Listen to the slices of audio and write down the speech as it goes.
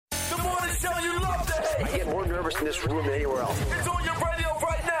I get more nervous in this room than anywhere else. It's on your radio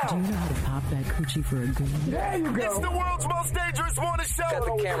right now. Do you know how to pop that coochie for a green? There you go. It's the world's most dangerous morning show. Got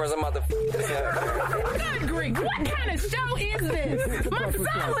the cameras, I'm about to Good grief, what kind of show is this? My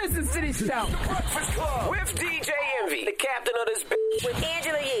son listens to this show. The Breakfast Club. with DJ Envy, the captain of this bitch. With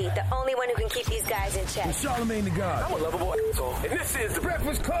Angela Yee, the only one who can keep these guys in check. Charlamagne the God. I'm a lovable asshole. And this is the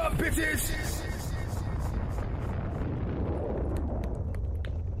Breakfast Club, bitches.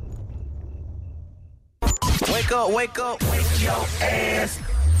 Wake up, wake up, wake your ass.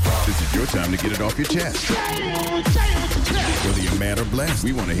 This is your time to get it off your chest. Whether you're mad or blessed,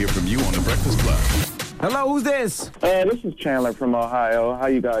 we want to hear from you on The Breakfast Club. Hello, who's this? This is Chandler from Ohio. How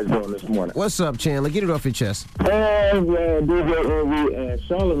you guys doing this morning? What's up, Chandler? Get it off your chest. DJ Envy and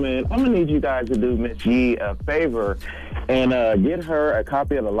Charlamagne, I'm going to need you guys to do Miss Yee a favor and get her a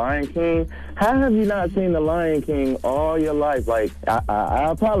copy of The Lion King. How have you not seen The Lion King all your life? Like, I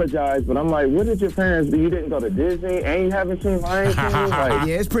apologize, but I'm like, what did your parents do? You didn't go to Disney and you haven't seen Lion King? Like,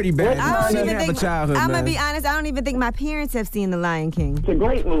 yeah, it's pretty bad. I don't even have a childhood, I'm man. going to be honest, I don't even think my parents have seen The Lion King. it's a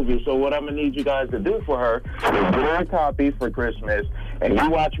great movie, so what I'm going to need you guys to do for her is get her a copy for Christmas, and you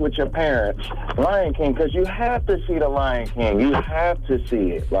watch with your parents Lion King, because you have to see The Lion King. You have to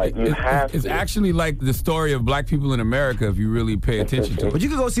see it. Like, you have to. It's actually like the story of black people in America if you really pay attention to it. But you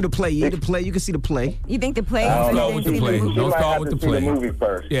can go see the play. You can see the play. You think the play I is don't know. with the play. She Don't might start have with to the see play. the movie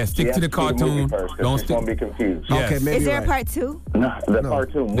first. Yeah, stick to the cartoon. First, Don't she's stick. going to be confused. Yes. Okay, maybe Is there you're a part 2? No, the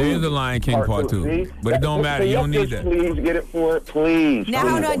part 2 movie. There is a Lion King part 2. See? But it don't matter. You don't need that. Please get it for it, please. Now,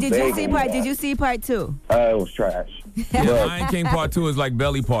 hold on. Did you see part 2? It was trash. Yeah, Lion King part 2 is like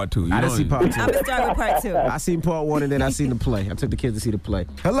Belly part 2. I didn't see part 2. I'm going to start with part 2. I seen part 1 and then I seen the play. I took the kids to see the play.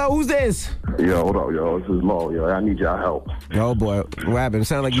 Hello, who's this? Yo, hold up, yo. This is Lo, yo. I need y'all help. Oh, boy. What happened? It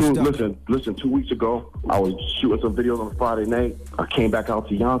sounded like you stuck. Listen, 2 weeks ago, I was shooting some videos on Friday night. I came back out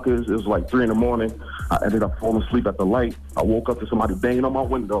to Yonkers. It was like 3 in the morning. I ended up falling asleep at the light. I woke up to somebody banging on my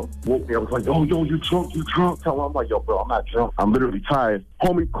window. Woke me. I was like, yo, you drunk. Tell him, I'm like, yo, bro, I'm not drunk. I'm literally tired.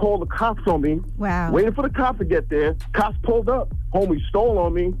 Homie called the cops on me. Wow. Waiting for the cops to get there. Cops pulled up. Homie stole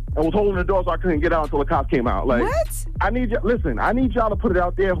on me and was holding the door so I couldn't get out until the cops came out. Like, What? I need y'all to put it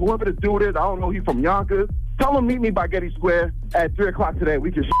out there. Whoever the dude is, I don't know, he's from Yonkers. Tell him meet me by Getty Square at 3 o'clock today. We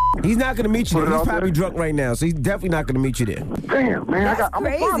can He's not going to meet you Put it there. He's out probably there. drunk right now, so he's definitely not going to meet you there. Damn, man. I'm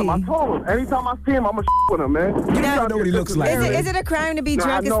going to find him. I told him. Anytime I see him, I'm going to with him, man. You don't know what he looks like. Is it a crime to be No,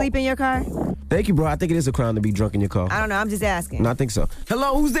 drunk I and know. sleep in your car? Thank you, bro. I think it is a crime to be drunk in your car. I don't know. I'm just asking. No, I think so.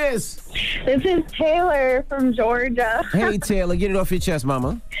 Hello, who's this? This is Taylor from Georgia. Hey, Taylor. Get it off your chest,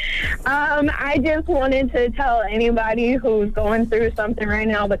 mama. I just wanted to tell anybody who's going through something right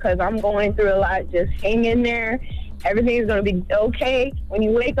now, because I'm going through a lot, just hang in there. Everything's going to be okay. When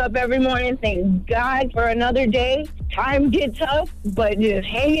you wake up every morning, thank God for another day. Times get tough, but just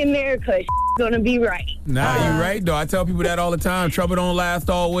hang in there because going to be right. Nah, you're right, though. I tell people that all the time. Trouble don't last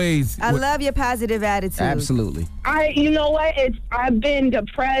always. I love your positive attitude. Absolutely. You know what? I've been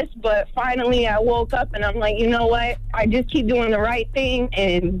depressed, but finally I woke up and I'm like, you know what? I just keep doing the right thing,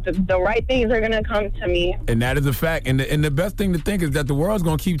 and the right things are going to come to me. And that is a fact. And the best thing to think is that the world's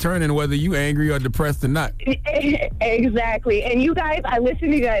going to keep turning whether you angry or depressed or not. Exactly. And you guys, I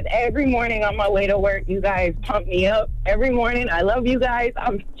listen to you guys every morning on my way to work. You guys pump me up every morning. I love you guys.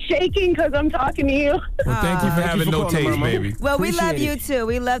 I'm shaking because I'm talking to you. Well, thank you for having no taste, baby. Well, we love Appreciate you it. too.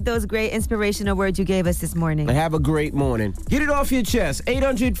 We love those great inspirational words you gave us this morning. Have a great morning. Get it off your chest.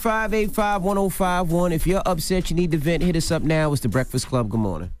 800-585-1051. If you're upset, you need to vent, hit us up now. It's The Breakfast Club. Good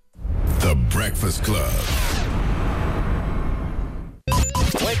morning. The Breakfast Club.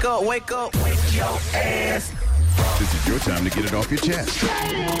 Wake up, wake up, wake your ass. This is your time to get it off your chest.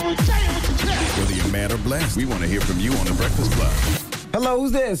 Whether you're mad or blessed, we want to hear from you on The Breakfast Club. Hello,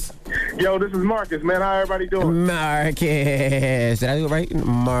 who's this? Yo, this is Marcus, man. How everybody doing? Marcus. Did I do it right?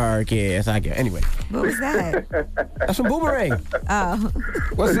 Marcus. I get. Anyway. What was that? That's from Boomerang. Oh.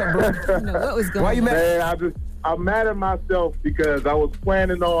 What's up, bro? No, what was going Why you on? mad? Man, I'm mad at myself because I was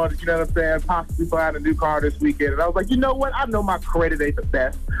planning on, you know what I'm saying, possibly buying a new car this weekend. And I was like, you know what? I know my credit ain't the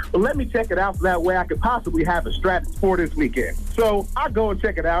best, but let me check it out so that way I could possibly have a strategy for this weekend. So I go and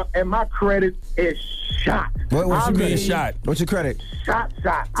check it out, and my credit is shot. What's your Being credit? shot. What's your credit? Shot.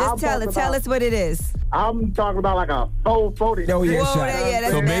 Just tell us what it is. I'm talking about like a 440. Oh, yeah, Whoa, shot. yeah,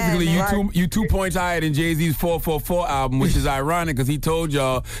 that's So bad, basically, man. you 2 points higher than Jay-Z's 444 album, which is ironic because he told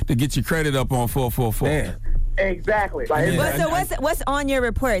y'all to get your credit up on 444. Man. Exactly. Like, So what's on your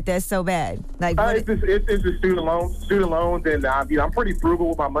report that's so bad? Like what it's just student loans, and I'm pretty frugal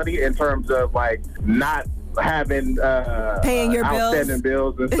with my money in terms of like not having Paying your outstanding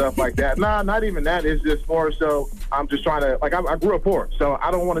bills and stuff like that. No, not even that. It's just more so I'm just trying to, like, I grew up poor, so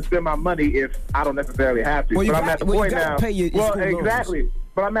I don't want to spend my money if I don't necessarily have to. Well, but I'm at the point now. Pay your well, school exactly. loans.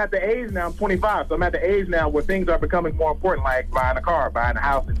 But I'm at the age now, I'm 25, so I'm at the age now where things are becoming more important, like buying a car, buying a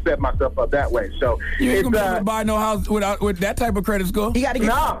house, and setting myself up that way. So you ain't gonna be able to buy no house with that type of credit score. You gotta get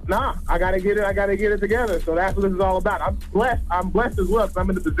Nah. I gotta get it together. So that's what this is all about. I'm blessed as well. So I'm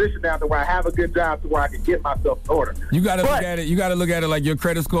in the position now to where I have a good job to where I can get myself in order. You gotta look at it. You gotta look at it like your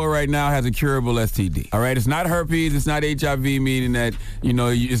credit score right now has a curable STD. All right, it's not herpes. It's not HIV, meaning that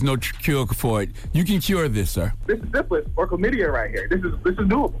there's no cure for it. You can cure this, sir. This is syphilis or chlamydia right here. This is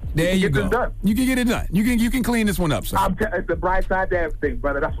doable. There you go. Done. You can get it done. You can clean this one up, sir. It's the bright side to everything,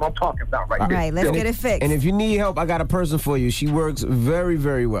 brother. That's what I'm talking about right All there. right, let's get it fixed. And if you need help, I got a person for you. She works very,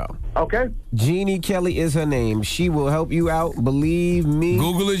 very well. Okay. Jeannie Kelly is her name. She will help you out. Believe me.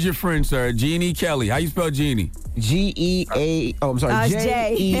 Google is your friend, sir. Jeannie Kelly. How you spell Jeannie? Jeanne Kelly,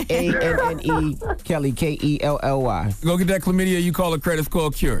 Kelly. Go get that chlamydia. You call a credit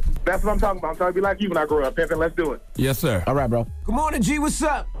score cured. That's what I'm talking about. I'm trying to be like you when I grow up, pimpin'. Let's do it. Yes, sir. All right, bro. Good morning, G. What's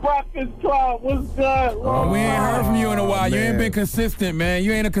up? Breakfast Club. What's good? We ain't heard from you in a while. You ain't been consistent, man.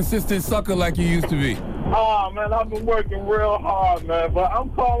 You ain't a consistent sucker like you used to be. Oh, man, I've been working real hard, man. But I'm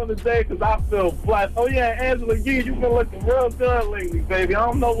calling today because I feel blessed. Oh, yeah, Angela Yee, you've been looking real good lately, baby. I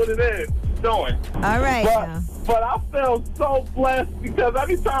don't know what it is doing. All right. But I feel so blessed because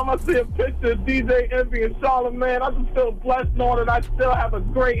every time I see a picture of DJ Envy and Charlamagne, I just feel blessed knowing that I still have a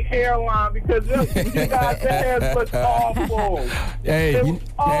great hairline because you guys, the hairs look awful. Hey,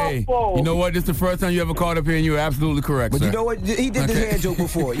 awful. You know what? This is the first time you ever called up here and you were absolutely correct, But sir. you know what? He did this hair joke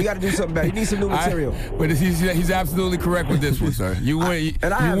before. You got to do something better. You need some new material. But he's absolutely correct with this one, sir. You win.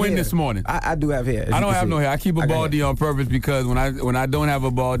 You win this morning. I do have hair. I don't have no hair. I keep a baldy on purpose because when I don't have a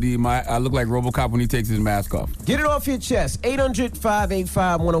baldy, I look like RoboCop when he takes his mask off. Get it off your chest.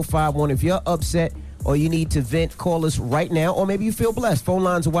 800-585-1051. If you're upset or you need to vent, call us right now. Or maybe you feel blessed. Phone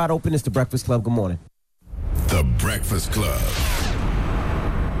lines are wide open. It's The Breakfast Club. Good morning. The Breakfast Club.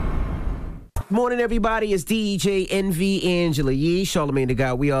 Morning, everybody. It's DJ Envy, Angela Yee, Charlamagne the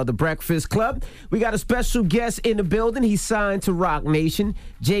God. We are The Breakfast Club. We got a special guest in the building. He's signed to Rock Nation.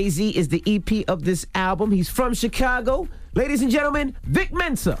 Jay-Z is the EP of this album. He's from Chicago. Ladies and gentlemen, Vic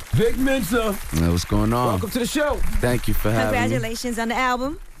Mensa. Vic Mensa. What's going on? Welcome to the show. Thank you for having me. Congratulations on the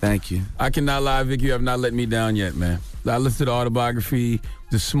album. Thank you. I cannot lie, Vic. You have not let me down yet, man. I listened to the autobiography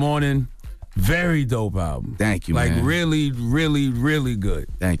this morning. Very dope album. Thank you, man. Like really, really, really good.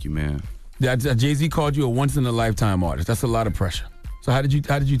 Thank you, man. Jay-Z called you a once-in-a-lifetime artist. That's a lot of pressure. So how did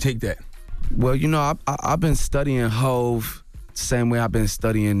you take that? Well, I've been studying Hov the same way I've been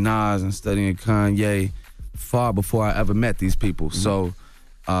studying Nas and studying Kanye far before I ever met these people. So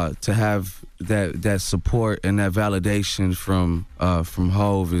to have that support and that validation from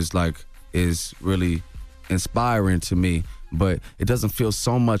Hov is really inspiring to me. But it doesn't feel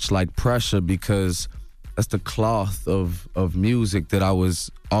so much like pressure because that's the cloth of music that I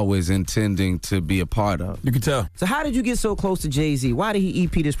was always intending to be a part of. You can tell. So how did you get so close to Jay-Z? Why did he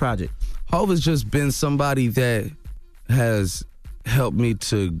EP this project? Hov has just been somebody that has helped me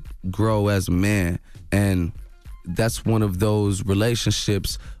to grow as a man. And that's one of those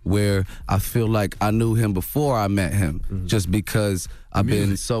relationships where I feel like I knew him before I met him, just because I've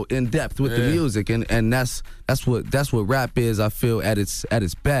been so in depth with the music, and that's what rap is. I feel at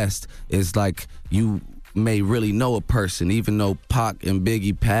its best is like you may really know a person, even though Pac and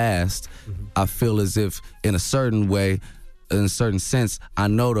Biggie passed. I feel as if in a certain way, in a certain sense, I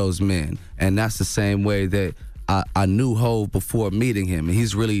know those men, and that's the same way that I knew Hov before meeting him, and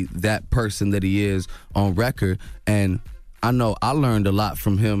he's really that person that he is on record. And I know I learned a lot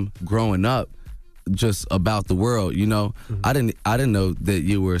from him growing up, just about the world. I didn't know that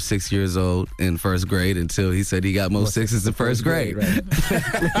you were 6 years old in first grade until he said he got most sixes in first grade. Right.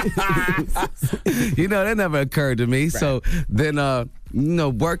 That never occurred to me. Right. So then,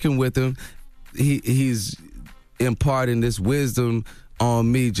 working with him, he's imparting this wisdom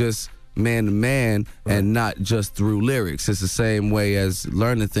on me, just man to man, and not just through lyrics. It's the same way as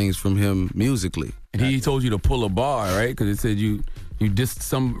learning things from him musically. And he told you to pull a bar, right? Because it said you dissed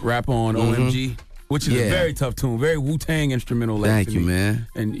some rapper on OMG, which is a very tough tune, very Wu-Tang instrumental. Thank you, man.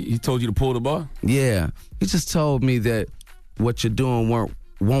 And he told you to pull the bar? Yeah. He just told me that what you're doing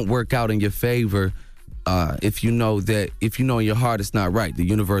won't work out in your favor if you know in your heart it's not right. The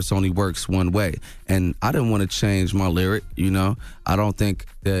universe only works one way. And I didn't want to change my lyric, I don't think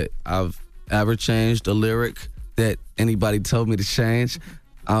that I've ever changed a lyric that anybody told me to change.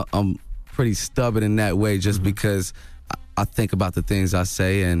 I'm pretty stubborn in that way, just because I think about the things I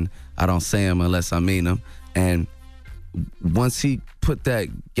say, and I don't say them unless I mean them. And once he put that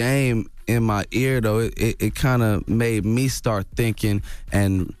game in my ear, though, it kind of made me start thinking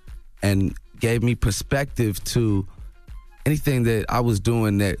and gave me perspective to anything that I was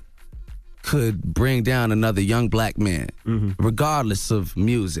doing that could bring down another young black man, regardless of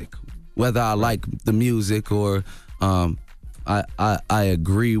music, whether I like the music or I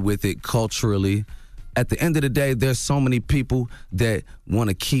agree with it culturally. At the end of the day, there's so many people that want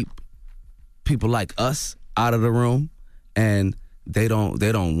to keep people like us out of the room, and they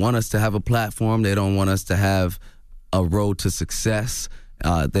don't want us to have a platform. They don't want us to have a road to success.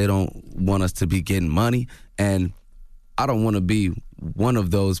 They don't want us to be getting money, and I don't want to be one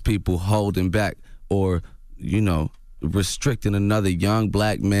of those people holding back or, restricting another young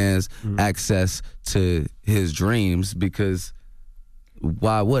black man's access to his dreams, because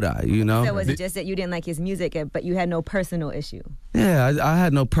why would I, So was it just that you didn't like his music, but you had no personal issue? Yeah, I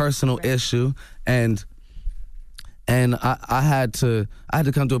had no personal issue, and I had to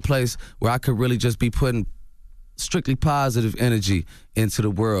come to a place where I could really just be putting strictly positive energy into the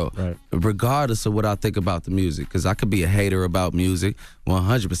world, regardless of what I think about the music, because I could be a hater about music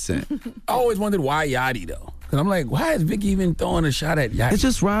 100%. I always wondered why Yachty, though. Because I'm like, why is Biggie even throwing a shot at Yachty? It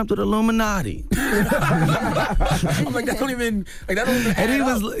just rhymed with Illuminati. I'm like, that don't even and he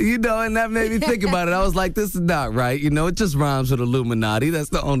was, and that made me think about it. I was like, this is not right. It just rhymes with Illuminati. That's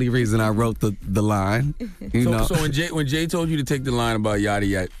the only reason I wrote the line. So when Jay told you to take the line about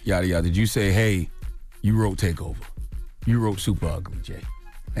yada, did you say, hey, you wrote Takeover? You wrote Super Ugly, Jay?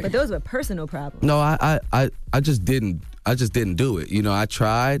 But those were personal problems. No, I just didn't do it. I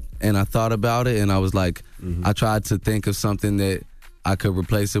tried and I thought about it, and I was like, I tried to think of something that I could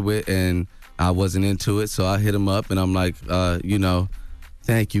replace it with, and I wasn't into it. So I hit him up and I'm like,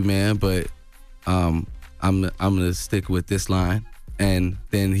 thank you, man, but I'm gonna stick with this line. And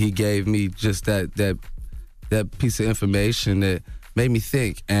then he gave me just that piece of information that made me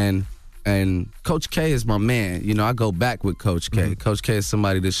think. And Coach K is my man. I go back with Coach K. Coach K is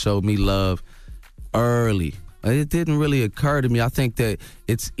somebody that showed me love early. It didn't really occur to me. I think that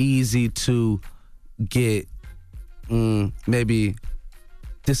it's easy to get maybe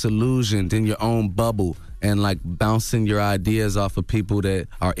disillusioned in your own bubble and like bouncing your ideas off of people that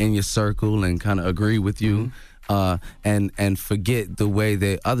are in your circle and kind of agree with you, and forget the way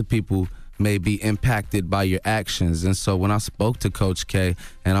that other people may be impacted by your actions. And so when I spoke to Coach K,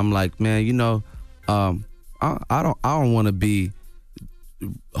 and I'm like, man, I don't want to be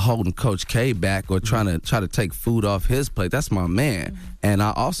holding Coach K back or trying to take food off his plate. That's my man. And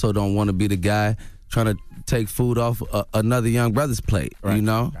I also don't want to be the guy trying to take food off another young brother's plate,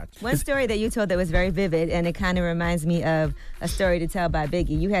 Gotcha. One story that you told that was very vivid, and it kind of reminds me of a story to tell by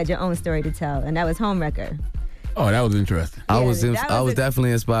Biggie. You had your own story to tell, and that was Homewrecker. Oh, that was interesting. I was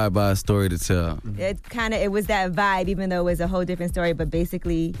definitely inspired by a story to tell. It was that vibe, even though it was a whole different story. But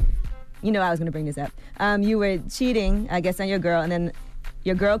basically, I was going to bring this up. You were cheating, I guess, on your girl, and then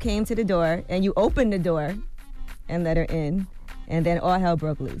your girl came to the door, and you opened the door and let her in, and then all hell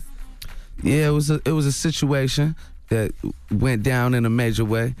broke loose. Yeah, it was a situation that went down in a major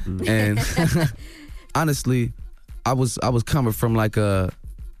way, and honestly, I was coming from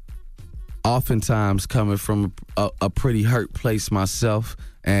oftentimes coming from a pretty hurt place myself,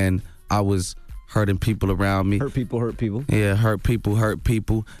 and I was hurting people around me. Hurt people. Yeah, hurt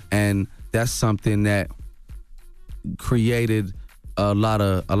people, and that's something that created a lot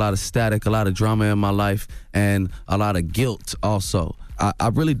of static, a lot of drama in my life, and a lot of guilt also. I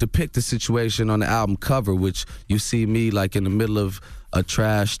really depict the situation on the album cover, which you see me like in the middle of a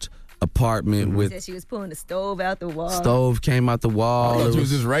trashed apartment with. Said she was pulling the stove out the wall. Stove came out the wall. I thought you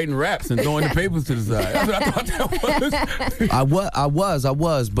was just writing raps and throwing the papers to the side. That's what I thought that was. I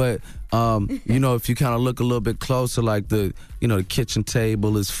was, but if you kind of look a little bit closer, like the kitchen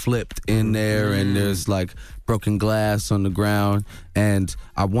table is flipped in there, and there's like broken glass on the ground, and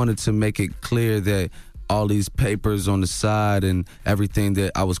I wanted to make it clear that all these papers on the side and everything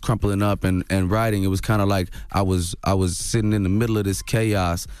that I was crumpling up and writing, it was kind of like I was sitting in the middle of this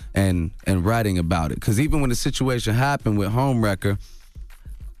chaos and writing about it. Because even when the situation happened with Homewrecker,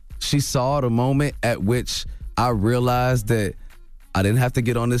 she saw the moment at which I realized that I didn't have to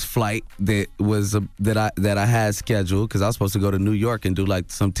get on this flight that I had scheduled, because I was supposed to go to New York and do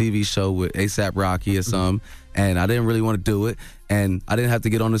like some TV show with A$AP Rocky or something, and I didn't really want to do it, and I didn't have to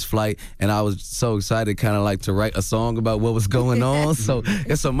get on this flight, and I was so excited kind of like to write a song about what was going on. So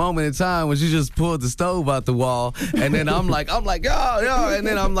it's a moment in time when she just pulled the stove out the wall, and then I'm like, yo, and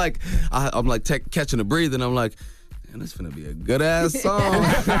then I'm like catching a breath, and I'm like, man, this finna be a good-ass song.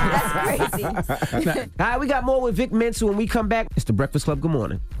 That's crazy. All right, we got more with Vic Mensa when we come back. It's The Breakfast Club. Good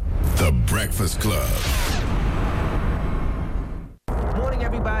morning. The Breakfast Club.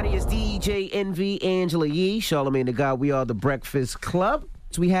 everybody? It's DJ Envy, Angela Yee, Charlamagne the God. We are the Breakfast Club.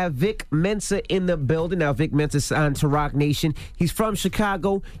 So we have Vic Mensa in the building. Now, Vic Mensa signed to Rock Nation. He's from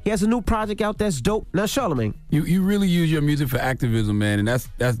Chicago. He has a new project out that's dope. Now, Charlamagne. You really use your music for activism, man, and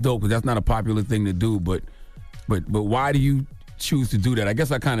that's dope, because that's not a popular thing to do. But why do you choose to do that? I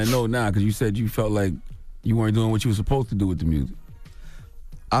guess I kind of know now, because you said you felt like you weren't doing what you were supposed to do with the music.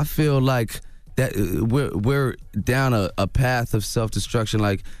 I feel like that we're down a path of self-destruction,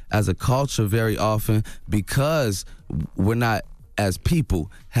 like as a culture, very often, because we're not, as people,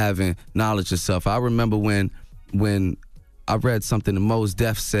 having knowledge of self. I remember when I read something that Mos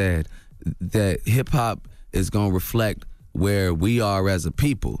Def said, that hip-hop is going to reflect where we are as a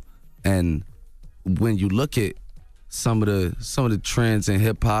people. And when you look at some of the trends in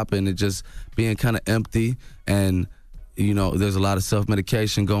hip-hop and it just being kind of empty, and you know, there's a lot of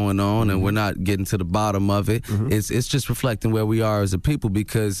self-medication going on, and we're not getting to the bottom of it. It's just reflecting where we are as a people,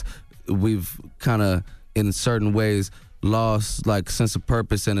 because we've kind of, in certain ways, lost like sense of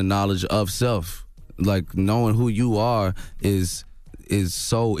purpose and a knowledge of self. Like, knowing who you are is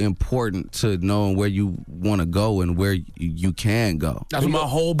so important to knowing where you want to go and where you can go. That's what my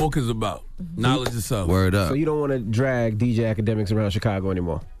whole book is about. Knowledge of self. Word up. So you don't want to drag DJ Academics around Chicago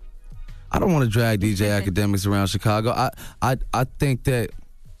anymore? I don't want to drag DJ Academics around Chicago. I think that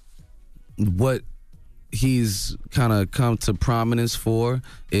what he's kind of come to prominence for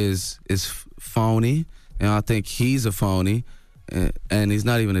is phony, and I think he's a phony, and he's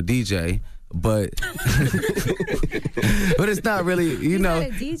not even a DJ. But but it's not really, you know,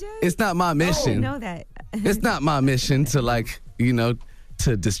 not a DJ? It's not my mission. Oh, I know that. It's not my mission to, like, you know,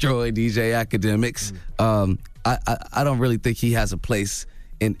 to destroy DJ Academics. I don't really think he has a place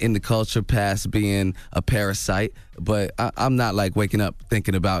in the culture past being a parasite, but I'm not like waking up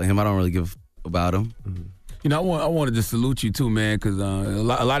thinking about him. I don't really give about him. You know, I wanted to salute you too, man, because a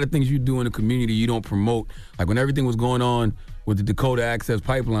lot of things you do in the community you don't promote. Like when everything was going on with the Dakota Access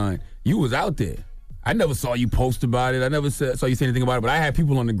Pipeline, you was out there. I never saw you post about it. I never saw you say anything about it, but I had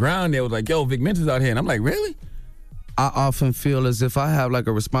people on the ground that was like, yo, Vic Mensa's out here. And I'm like, really? I often feel as if I have like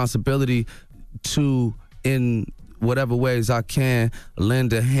a responsibility to, in whatever ways I can,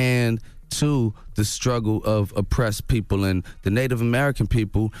 lend a hand to the struggle of oppressed people. And the Native American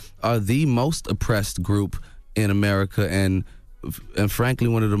people are the most oppressed group in America, and frankly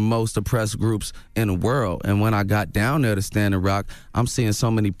one of the most oppressed groups in the world. And when I got down there to Standing Rock, I'm seeing so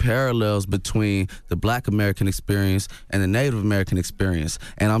many parallels between the Black American experience and the Native American experience.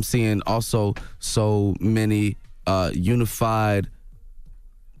 And I'm seeing also so many unified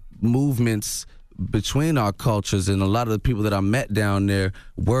movements between our cultures, and a lot of the people that I met down there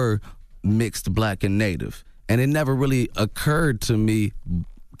were mixed Black and Native. And it never really occurred to me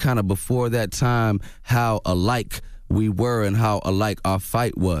kind of before that time how alike we were and how alike our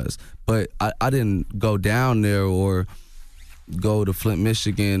fight was. But I didn't go down there or go to Flint,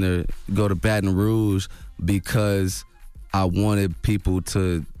 Michigan, or go to Baton Rouge because I wanted people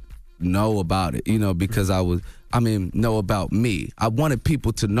to know about it, you know, because know about me. I wanted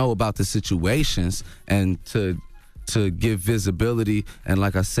people to know about the situations and to give visibility and,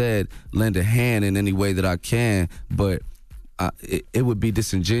 like I said, lend a hand in any way that I can. But it would be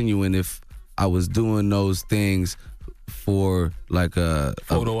disingenuous if I was doing those things for like a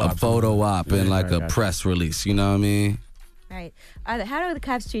photo op and like a press release. You know what I mean? Right. How do the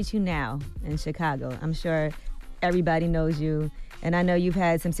cops treat you now in Chicago? I'm sure everybody knows you, and I know you've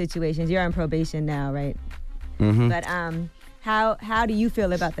had some situations. You're on probation now, right? Mm-hmm. But how do you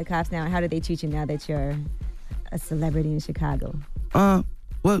feel about the cops now? How do they treat you now that you're a celebrity in Chicago?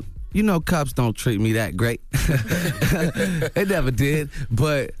 Well, you know, cops don't treat me that great. They never did.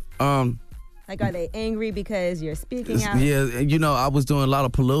 But like, are they angry because you're speaking out? Yeah, you know, I was doing a lot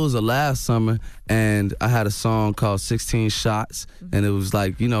of Palooza last summer, and I had a song called 16 Shots, and it was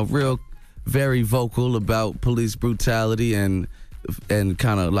like, you know, real, very vocal about police brutality and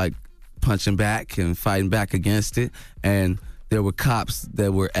kind of like punching back and fighting back against it. And there were cops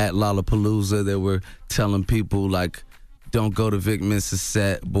that were at Lollapalooza that were telling people, like, don't go to Vic Mensa's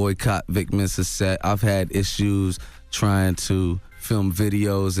set, boycott Vic Mensa's set. I've had issues trying to film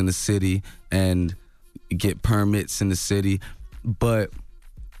videos in the city and get permits in the city. But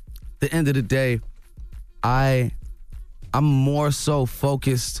at the end of the day, I'm more so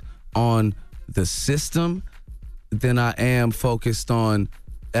focused on the system than I am focused on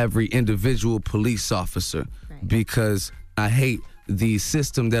every individual police officer. Right. Because I hate the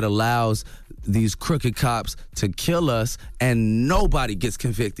system that allows these crooked cops to kill us and nobody gets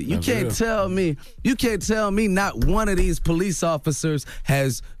convicted. You can't tell me not one of these police officers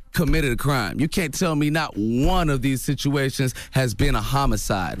has committed a crime. You can't tell me not one of these situations has been a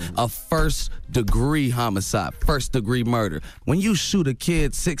homicide, a first-degree homicide, first-degree murder. When you shoot a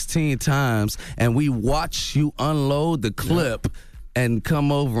kid 16 times and we watch you unload the clip and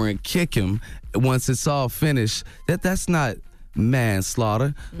come over and kick him once it's all finished, that's not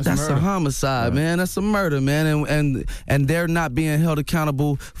manslaughter. That's a homicide, man. That's a murder, man. And they're not being held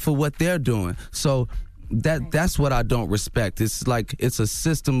accountable for what they're doing. So that's what I don't respect. It's like it's a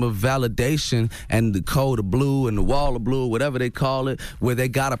system of validation and the code of blue and the wall of blue, whatever they call it, where they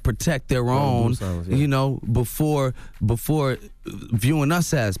gotta protect their own, you know, before viewing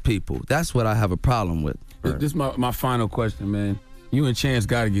us as people. That's what I have a problem with. This is my final question, man. You and Chance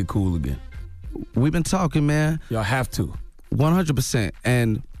gotta get cool again. We've been talking, man. Y'all have to. 100%.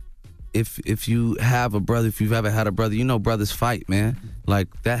 And if you have a brother, if you've ever had a brother, you know brothers fight, man. Like,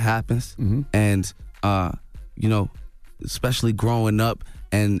 that happens. And, you know, especially growing up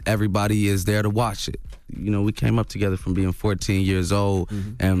and everybody is there to watch it. You know, we came up together from being 14 years old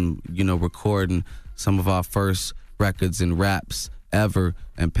and, you know, recording some of our first records and raps ever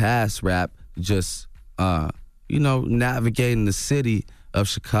and past rap, just, you know, navigating the city of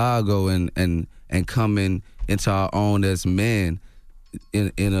Chicago and coming into our own as men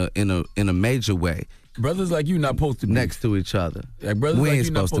in a major way. Brothers like you not supposed to be next to each other. Like brothers we like ain't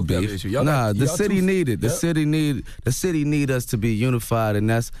you not supposed to be. Nah, the city needed. The city need us to be unified, and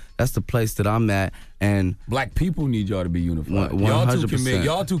that's the place that I'm at. And black people need y'all to be unified. 100%.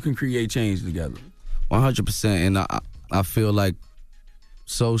 Y'all two can create change together. 100%. And I feel like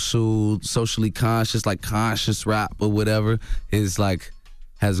socially conscious, like conscious rap or whatever, is like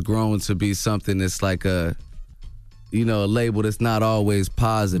has grown to be something that's like a label that's not always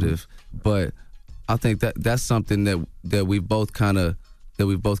positive, but I think that's something that we've both kind of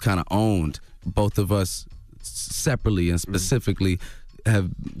owned. Both of us separately and specifically have,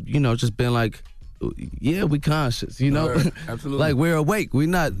 you know, just been like, yeah, we conscious, you know, absolutely. Like we're awake, we're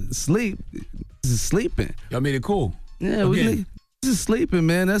not sleeping. Y'all made it cool. Yeah, we just sleeping,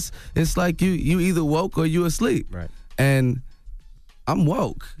 man. It's like you either woke or you asleep, right? And I'm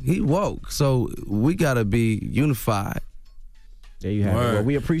woke. He woke. So we gotta be unified. There you have it. Well,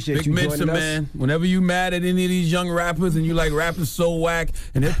 we appreciate you Mensa, joining us. man. Whenever you mad at any of these young rappers and you like rap is so whack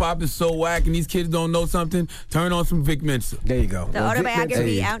and hip hop is so whack and these kids don't know something, turn on some Vic Mensa. There you go. The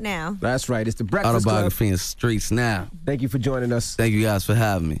autobiography out now. That's right. It's the Breakfast Autobiography Club. in streets now. Thank you for joining us. Thank you guys for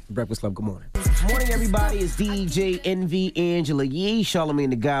having me. Breakfast Club, good morning. Good morning, everybody. It's DJ Envy, Angela Yee,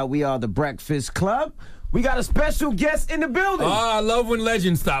 Charlamagne the God. We are the Breakfast Club. We got a special guest in the building. Oh, I love when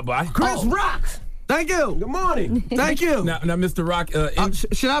legends stop by. Chris Rock. Thank you. Good morning. Thank you. Now, Mr. Rock,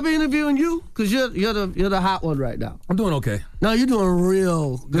 should I be interviewing you? Because you're the hot one right now. I'm doing okay. No, you're doing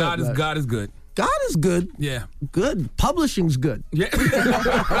real good. God is good. God is good. Yeah. Good. Publishing's good. Yeah.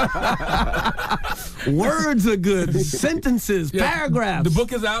 Words are good. Sentences, paragraphs. The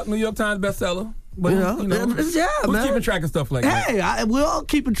book is out, New York Times bestseller. But, yeah, who's man. keeping track of stuff like that? Hey, we're all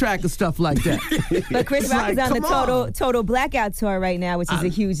keeping track of stuff like that. But Chris Rock is on the Total Blackout tour right now, which is a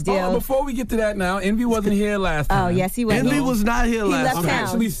huge deal. Oh, before we get to that now, Envy wasn't here last time. Oh, yes, he was. Envy was not here last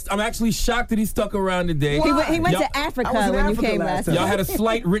time. I'm actually shocked that he stuck around today. He went to Africa when you came last time. Y'all had a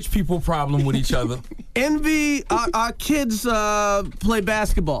slight rich people problem with each other. Envy, our kids play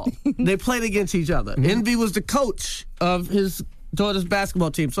basketball. They played against each other. Mm-hmm. Envy was the coach of his daughter's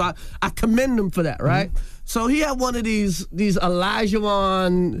basketball team. So I commend him for that, right? Mm-hmm. So he had one of these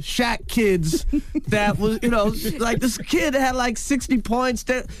Olajuwon Shaq kids that was, like this kid had like 60 points.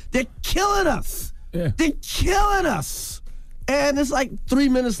 They're killing us. Yeah. They're killing us. And it's like 3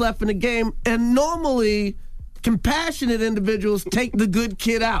 minutes left in the game. And normally, compassionate individuals take the good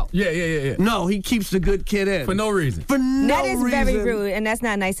kid out. Yeah. No, he keeps the good kid in. For no reason. For no reason. That is very rude, and that's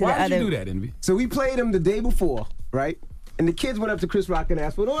not nice to the other. Why did you do that, Envy? So we played him the day before, right? And the kids went up to Chris Rock and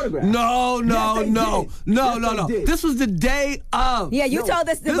asked for an autograph. No. This was the day of. Yeah, you told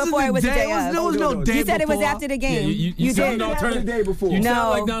us before it was the day of. There was no day before. You said it was after the game. Yeah, you did. The day before. You sound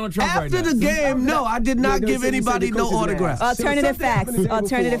like Donald Trump after right now. the game, no, I did not give anybody no autograph. Alternative facts.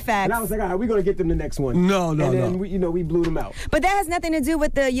 Alternative facts. And I was like, all right, we're going to get them the next one. No. And then, we blew them out. But that has nothing to do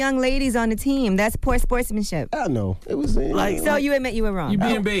with the young ladies on the team. That's poor sportsmanship. I know. It was So you admit you were wrong. You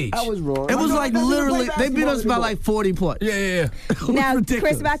being beige. I was wrong. It was like literally, they beat us by like 40 points. Yeah. Now, ridiculous.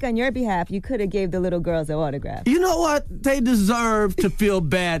 Chris Rock, on your behalf, you could have gave the little girls an autograph. You know what? They deserve to feel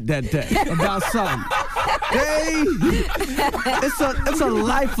bad that day about something. It's a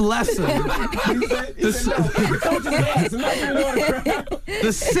life lesson.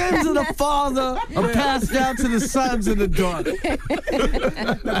 The sins of the father are passed down to the sons and the daughter.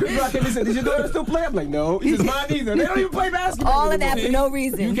 Did your daughter still play? I'm like, no. He says, mine either. They don't even play basketball. All of that for no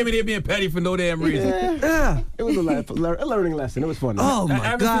reason. You came in here being petty for no damn reason. Yeah. It was a learning lesson. It was fun. Oh,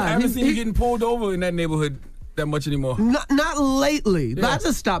 my I God. haven't seen you getting pulled over in that neighborhood that much anymore. Not lately. Yeah. I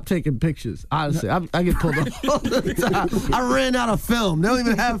just stopped taking pictures, honestly. I get pulled over all the time. I ran out of film. They don't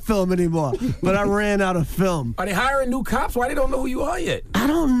even have film anymore, but I ran out of film. Are they hiring new cops? Why they don't know who you are yet? I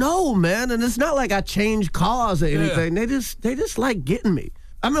don't know, man. And it's not like I changed cars or anything. They just like getting me.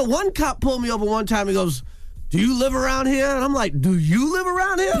 I mean, one cop pulled me over one time. He goes, "Do you live around here?" And I'm like, "Do you live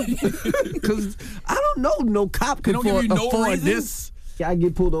around here?" Because I don't know. No cop can afford this. Yeah, I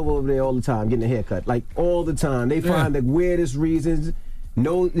get pulled over there all the time, getting a haircut. Like, all the time. They find the weirdest reasons.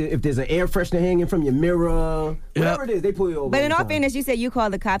 No, if there's an air freshener hanging from your mirror, whatever it is, they pull you over. But all in the all time. fairness, you said you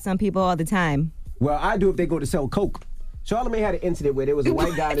call the cops on people all the time. Well, I do if they go to sell coke. Charlamagne had an incident where there was a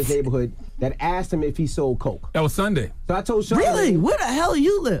white guy in his neighborhood that asked him if he sold coke. That was Sunday. So I told Charlamagne. Really? Where the hell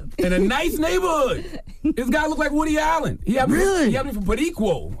you live? In a nice neighborhood. This guy looked like Woody Allen. He had me from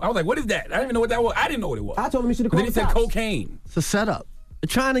Perico. I was like, what is that? I didn't even know what that was. I didn't know what it was. I told him he should have Then called he the said cops. cocaine. It's a setup. They're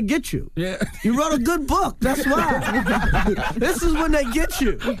trying to get you. Yeah. You wrote a good book. That's why. This is when they get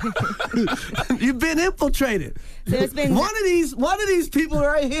you. You've been infiltrated. So it's been one of these people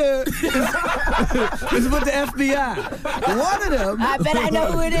right here is with the FBI. One of them. I bet I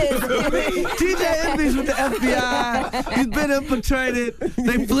know who it is. TJ Envy's with the FBI. He's been infiltrated.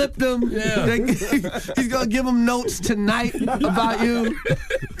 They flipped him. Yeah. He's gonna give him notes tonight about you.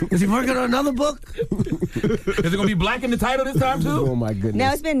 Is he working on another book? Is it gonna be black in the title this time too? Oh my goodness.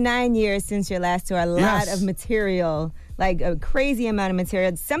 Now, it's been 9 years since your last tour. A lot of material, like a crazy amount of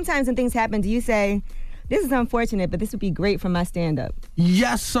material. Sometimes when things happen, do you say, this is unfortunate, but this would be great for my stand-up?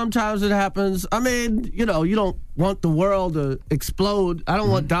 Yes, sometimes it happens. I mean, you don't want the world to explode. I don't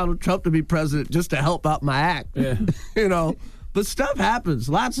want Donald Trump to be president just to help out my act. Yeah. But stuff happens.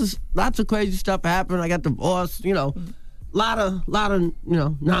 Lots of crazy stuff happened. I got divorced. Lot of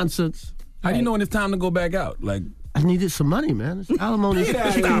nonsense. How do you know when it's time to go back out? Like, I needed some money, man. It's alimony.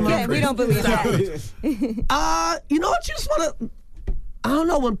 Yeah, we don't believe that. You know what? You just want to. I don't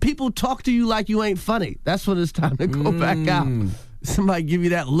know, when people talk to you like you ain't funny, that's when it's time to go back out. Somebody give you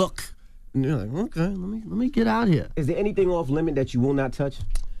that look, and you're like, okay, let me get out here. Is there anything off limit that you will not touch?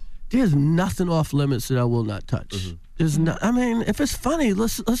 There's nothing off limits that I will not touch. There's no. I mean, if it's funny,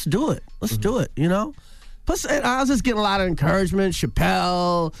 let's do it. Let's do it. Plus, I was just getting a lot of encouragement.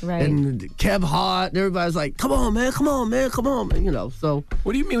 Chappelle and Kev Hart, and everybody's like, "Come on, man! Come on, man! Come on, man!" So,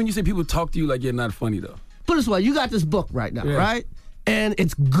 what do you mean when you say people talk to you like you're not funny though? Put it this way: you got this book right now, right? And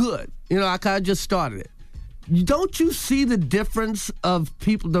it's good. I kind of just started it. Don't you see the difference of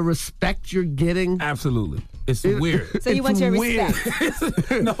people, the respect you're getting? Absolutely. It's weird. So you want your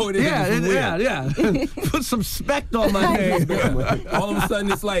respect? No, it isn't. Yeah. Put some spect on my name. All of a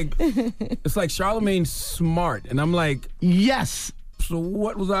sudden, it's like Charlamagne's smart, and I'm like, yes. So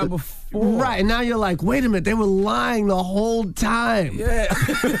what was I before? Right, and now you're like, wait a minute, they were lying the whole time. Yeah.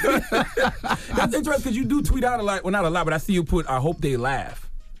 That's interesting because you do tweet out a lot. Well, not a lot, but I see you put, I hope they laugh.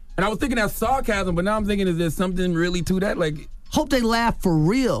 And I was thinking that's sarcasm, but now I'm thinking, is there something really to that? Like, hope they laugh for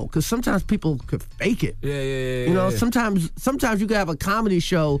real, because sometimes people could fake it. Yeah. Sometimes you could have a comedy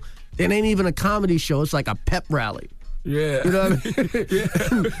show that ain't even a comedy show. It's like a pep rally. Yeah. You know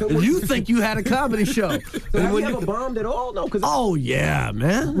what I mean? You think you had a comedy show. So have you ever bombed at all? No. Oh, yeah,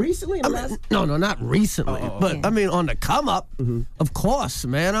 man. Recently? No, not recently. But, I mean, on the come up, of course,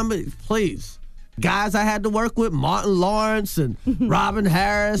 man. Please. Guys I had to work with, Martin Lawrence and Robin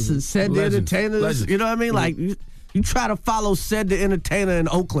Harris and Ced the Entertainers. Legends. You know what I mean? Like, you try to follow Ced the Entertainer in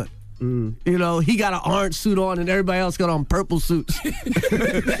Oakland. He got an orange suit on and everybody else got on purple suits.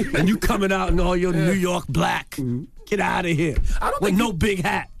 And you coming out in all your New York black. Get out of here. With no big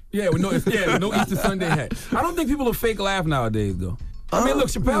hat. Yeah, with no Easter Sunday hat. I don't think people will fake laugh nowadays, though. I mean, look,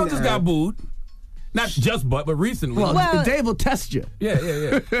 Chappelle just got booed. Not just but recently. Well, Dave will test you.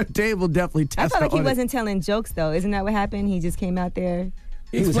 Yeah. Dave will definitely test you. I felt like he wasn't telling jokes, though. Isn't that what happened? He just came out there.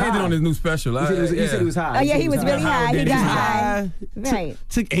 He explained it on his new special. He said he was high. Oh, yeah, he was really high. He got high. Right.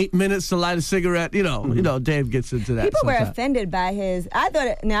 Took 8 minutes to light a cigarette. You know, Dave gets into that. People were sometimes. offended by his.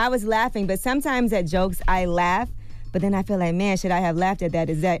 I was laughing, but sometimes at jokes I laugh, but then I feel like, man, should I have laughed at that?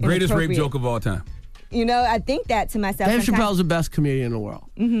 Is that greatest rape inappropriate? joke of all time? I think that to myself. Dave sometimes. Chappelle's the best comedian in the world,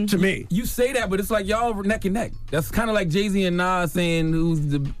 to me. You say that, but it's like y'all neck and neck. That's kind of like Jay-Z and Nas saying who's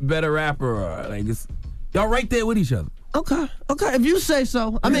the better rapper. Or like y'all right there with each other. Okay. If you say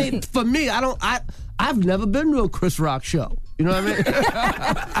so. I mean, for me, I I've never been to a Chris Rock show. You know what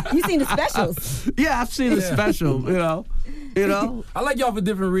I mean? You seen the specials? Yeah, I've seen the special. You know. I like y'all for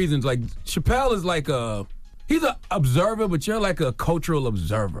different reasons. Like Chappelle is like he's an observer, but you're like a cultural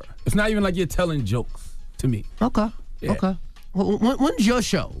observer. It's not even like you're telling jokes to me. Okay. Yeah. Okay. When's your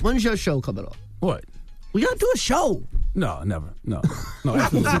show? When's your show coming up? What? We gotta do a show. No, never. No,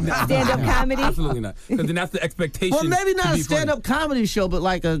 absolutely not. Stand-up comedy? Absolutely not. Because then that's the expectation. Well, maybe not to a be funny. stand-up comedy show, but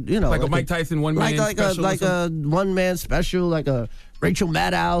like a like a Mike Tyson one-man special. like a one-man special, like a Rachel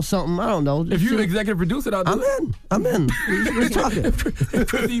Maddow, something. I don't know. If you're the executive producer, I'll do it. I'm in. We're talking. If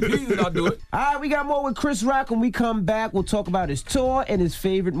Chris EPs, I'll do it. All right, we got more with Chris Rock. When we come back, we'll talk about his tour and his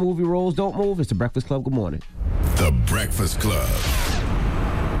favorite movie roles. Don't move. It's The Breakfast Club. Good morning. The Breakfast Club.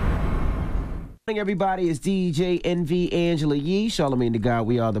 Good morning, everybody. It's DJ NV Angela Yee, Charlamagne the God.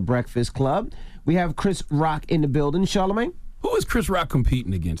 We are The Breakfast Club. We have Chris Rock in the building. Charlamagne? Who is Chris Rock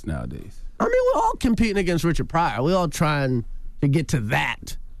competing against nowadays? I mean, we're all competing against Richard Pryor. We're all trying to get to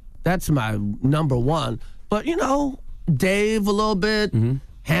that. That's my number one. But, Dave a little bit,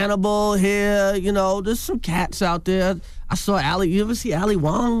 Hannibal here, there's some cats out there. I saw Ali. You ever see Ali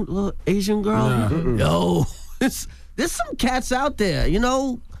Wong, little Asian girl? Yo, there's some cats out there,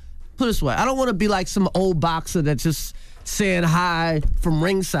 Put it this way, I don't want to be like some old boxer that's just saying hi from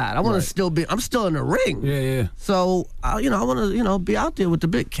ringside. I want to I'm still in the ring. Yeah. So, I want to, be out there with the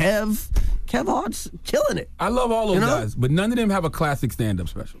big Kev Hart's killing it. I love all those guys, but none of them have a classic stand-up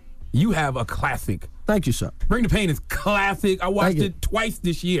special. You have a classic. Thank you, sir. Bring the Pain is classic. I watched it twice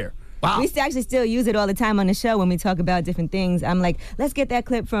this year. Wow. We actually still use it all the time on the show when we talk about different things. I'm like, let's get that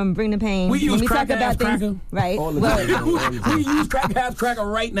clip from Bring the Pain. We use when Crack talk about Ass Cracker. things, right? We use Crack Ass Cracker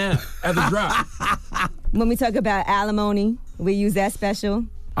right now as a drop. When we talk about alimony, we use that special.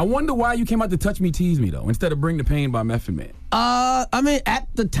 I wonder why you came out to Touch Me, Tease Me, though, instead of Bring the Pain by Method Man. I mean, at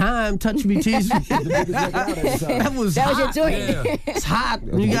the time, Touch Me, Tease Me. That was your hot. joint. Yeah. It's hot.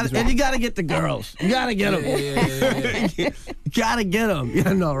 And you gotta get the girls. You gotta get them. Yeah. You gotta get them. You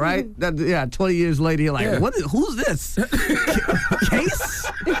know, right? 20 years later, you're like, who's this? Case?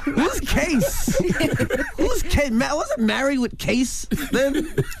 Who's Case? Who's Case? Wasn't married with Case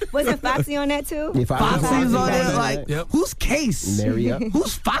then? Was it Foxy on that too? Yeah, Foxy's on there. Like, Yep. who's Case? Maria.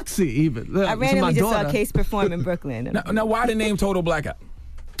 Who's Foxy even? I randomly just saw Case perform in Brooklyn. Now, why the name Total Blackout?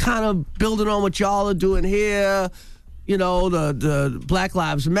 Kind of building on what y'all are doing here. The Black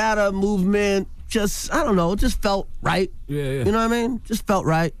Lives Matter movement. Just, I don't know, it just felt right. Yeah. You know what I mean? Just felt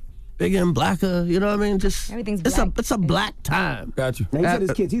right. Bigger and blacker, you know what I mean? Just Everything's it's black. a black time. Got you. Now, he said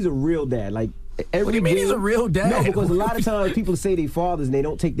his kids, he's a real dad. Like, every What do you mean game, he's a real dad? No, because a lot of times people say they fathers and they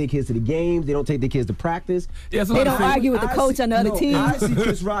don't take their kids to the games, they don't take their kids to practice. Yeah, They don't argue with the coach on the other team. I see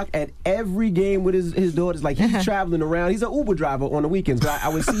Chris Rock at every game with his daughters. Like, he's traveling around. He's an Uber driver on the weekends, but I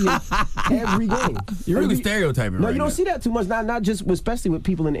would see him every game. You're really stereotyping No, right you don't now. see that too much. Not just, especially with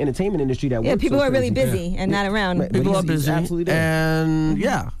people in the entertainment industry that Yeah, work people so are really crazy. busy and not around. But People are he's busy. absolutely there. And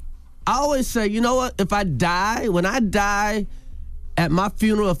I always say, you know what? If I die, when I die at my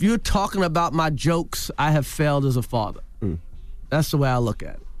funeral, if you're talking about my jokes, I have failed as a father. That's the way I look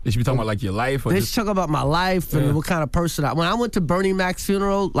at it. They should be talking about like your life. Or They just, should talk about my life and what kind of person when I went to Bernie Mac's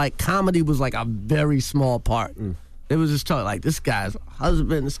funeral, like comedy was like a very small part. It was just talking like this guy's a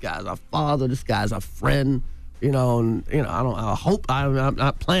husband, this guy's a father, this guy's a friend. I'm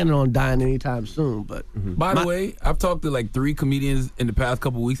not planning on dying anytime soon, but By the way, I've talked to like 3 comedians in the past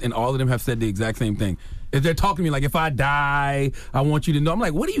couple weeks, and all of them have said the exact same thing. If they're talking to me like, if I die, I want you to know. I'm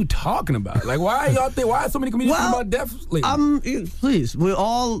like, what are you talking about? Like, why are y'all think? Why are so many comedians talking about death lately? Please, we're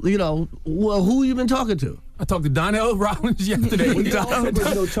all, who you been talking to? I talked to Donnell Rollins yesterday.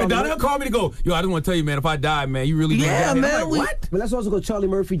 Donnell called me to go, yo, I just want to tell you, man, if I die, man, you really Yeah, gonna die. man, I'm like, what? But let's also go. Charlie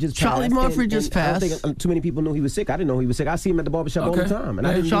Murphy just passed. Charlie Murphy just I don't passed. think too many people knew he was sick. I didn't know he was sick. I see him at the barbershop all the time. And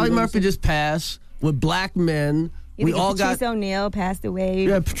I didn't Charlie even know Murphy just passed with black men. We all Patrice got O'Neal passed away.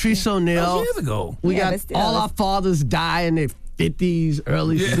 Yeah, Patrice O'Neal. Years ago. We Yeah, got but still. all our fathers die in their 50s,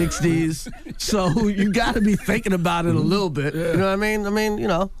 early 60s. So you got to be thinking about it a little bit. You know what I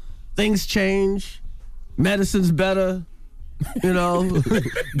mean? Things change. Medicine's better.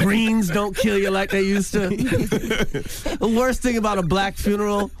 Greens don't kill you like they used to. The worst thing about a black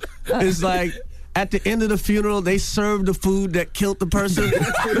funeral is like, at the end of the funeral, they serve the food that killed the person.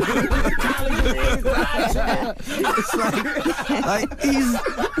 It's like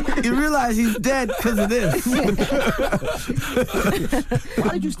you realize he's dead because of this.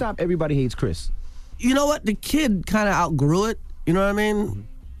 Why did you stop Everybody Hates Chris? You know what? The kid kind of outgrew it. You know what I mean?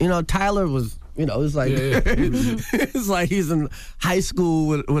 Tyler was. It's like it's like he's in high school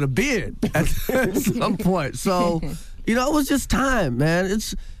with a beard at some point. So, You know, it was just time, man.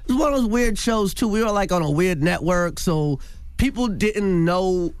 It's one of those weird shows, too. We were, like, on a weird network, so people didn't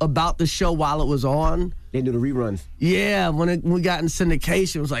know about the show while it was on. They knew the reruns. Yeah, when we got in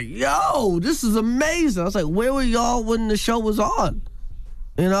syndication, it was like, yo, this is amazing. I was like, where were y'all when the show was on?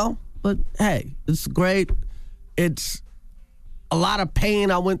 You know? But, hey, it's great. It's a lot of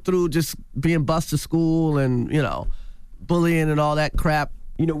pain I went through just being bused to school and, you know, bullying and all that crap.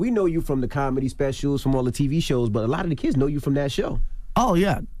 You know, we know you from the comedy specials, from all the TV shows, but a lot of the kids know you from that show. Oh,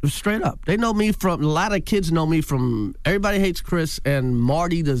 yeah, straight up. They know me from, a lot of kids know me from Everybody Hates Chris and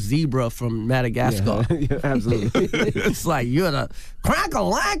Marty the Zebra from Madagascar. Yeah, absolutely. It's like, you're the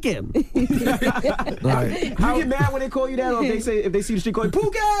crack-a-lackin'. Like, you get mad when they call you that, or if they see the street calling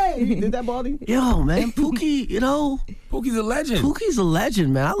Pookie? Did that bother you? Yo, man, Pookie, you know. Pookie's a legend. Pookie's a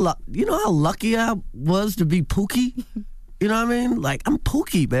legend, man. You know how lucky I was to be Pookie? You know what I mean? Like, I'm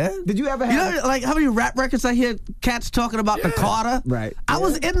Pookie, man. Did you ever have... You know, like, how many rap records I hear cats talking about the Carter? Right. I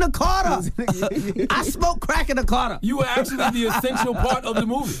was in the Carter. I smoked crack in the Carter. You were actually the essential part of the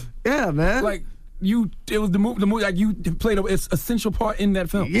movie. Yeah, man. Like, it was the movie, like, you played an essential part in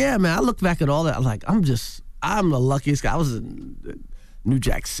that film. Yeah, man. I look back at all that. I'm like, I'm the luckiest guy. I was in New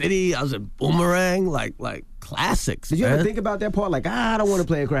Jack City. I was in Boomerang. Like classics, Did you man. ever think about that part? Like, I don't want to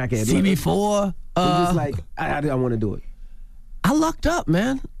play a crackhead. CB4. Just like, I want to do it. I lucked up,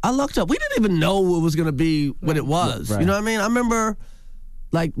 man. I lucked up. We didn't even know it was going to be what it was. Right. You know what I mean? I remember,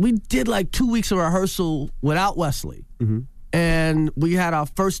 like, we did like 2 weeks of rehearsal without Wesley. Mm-hmm. And we had our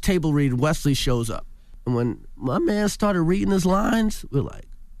first table read. Wesley shows up. And when my man started reading his lines, we're like,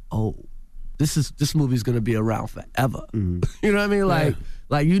 oh, this movie's going to be around forever. Mm-hmm. You know what I mean?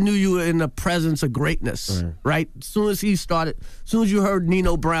 Like you knew you were in the presence of greatness, right? As soon as you heard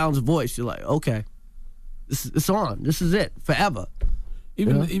Nino Brown's voice, you're like, okay. It's on. This is it forever.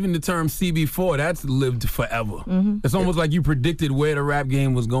 Even the term CB4, that's lived forever. Mm-hmm. It's almost like you predicted where the rap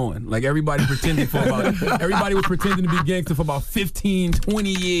game was going. Like everybody pretended everybody was pretending to be gangster for about 15, 20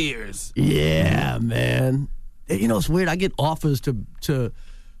 years. Yeah, man. You know, it's weird. I get offers for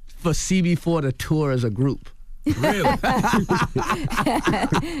CB4 to tour as a group. Really?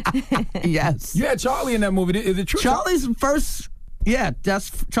 Yes. You had Charlie in that movie. Is it true? Charlie's first. Yeah,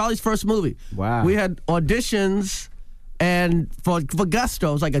 that's Charlie's first movie. Wow. We had auditions, and for Gusto,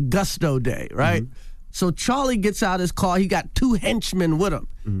 it was like a Gusto day, right? Mm-hmm. So Charlie gets out his car. He got 2 henchmen with him.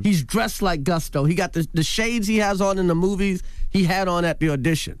 Mm-hmm. He's dressed like Gusto. He got the shades he has on in the movies, he had on at the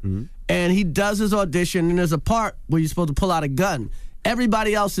audition. Mm-hmm. And he does his audition, and there's a part where you're supposed to pull out a gun.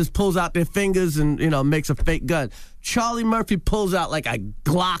 Everybody else just pulls out their fingers and, you know, makes a fake gun. Charlie Murphy pulls out like a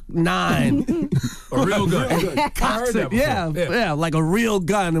Glock 9. A real gun. I heard that before. Yeah, like a real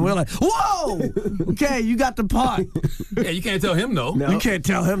gun. And we're like, whoa! Okay, you got the part. Yeah, you can't tell him no. You can't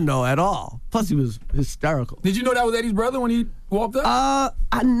tell him no at all. Plus, he was hysterical. Did you know that was Eddie's brother when he walked up?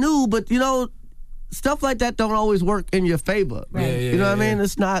 I knew, but, you know, stuff like that don't always work in your favor. Right. Yeah, you know what I mean?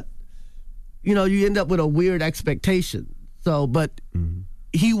 It's not, you know, you end up with a weird expectation. So, but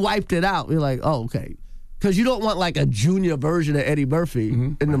he wiped it out. We're like, oh, okay. Because you don't want like a junior version of Eddie Murphy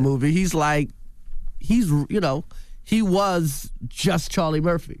in the movie. He was just Charlie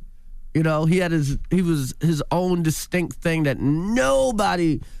Murphy. You know, he was his own distinct thing that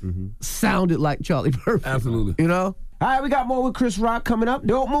nobody sounded like Charlie Murphy. Absolutely. You know? All right, we got more with Chris Rock coming up.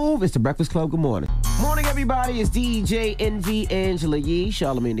 Don't move. It's the Breakfast Club. Good morning. Morning, everybody. It's DJ NV, Angela Yee,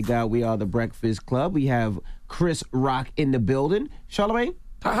 Charlamagne the God. We are the Breakfast Club. We have Chris Rock in the building. Charlamagne?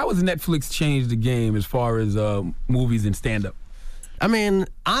 How has Netflix changed the game as far as movies and stand-up? I mean,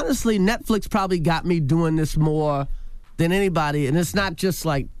 honestly, Netflix probably got me doing this more than anybody, and it's not just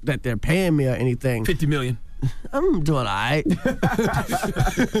like that they're paying me or anything. $50 million. I'm doing all right.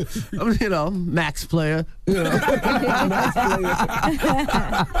 I'm, you know, max player. You know.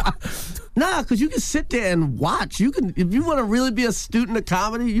 Nah, because you can sit there and watch. You can, if you want to really be a student of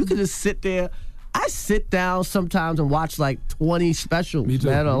comedy, you can just sit there. I sit down sometimes and watch like 20 specials, Me too.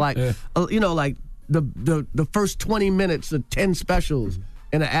 man, or like, Yeah. you know, like the first 20 minutes of 10 specials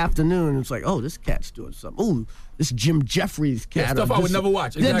in the afternoon. It's like, oh, this cat's doing something. Ooh, this Jim Jeffries cat. Yeah, stuff I would never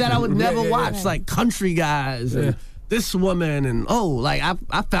watch. Yeah, that Exactly. I would never Yeah. watch, like Country Guys and this woman, and like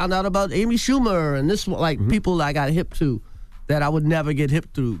I found out about Amy Schumer and this like people I got hip to that I would never get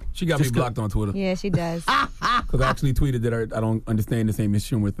hip to. She got me blocked on Twitter. Yeah, she does. Because I actually tweeted that I don't understand the same Miss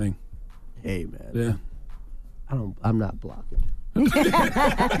Schumer thing. Hey, man. Yeah. I'm not blocking.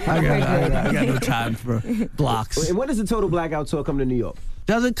 I got no time for blocks. And when does the Total Blackout tour come to New York?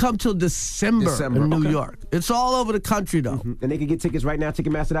 Doesn't come till December in New okay. York. It's all over the country, though. And they can get tickets right now,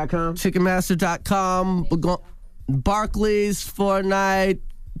 Ticketmaster.com? Ticketmaster.com. Barclays, Fortnite,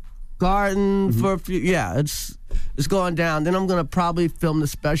 Garden for a few. Yeah, it's going down. Then I'm gonna probably film the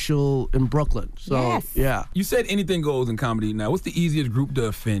special in Brooklyn. So yeah. You said anything goes in comedy. Now, what's the easiest group to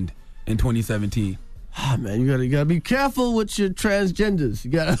offend in 2017? Oh, man, you gotta be careful with your transgenders.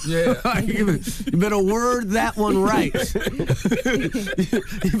 You better word that one right.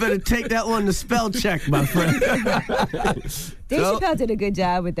 You better take that one to spell check, my friend. Dave Chappelle did a good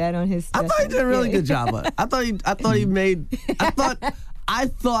job with that on his special. I thought he did a really good job. I thought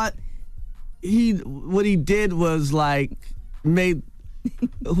what he did was like made.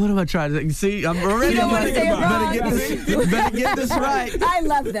 What am I trying to see? I'm already better get this right. I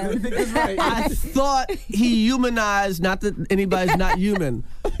love them. I thought he humanized, not that anybody's not human,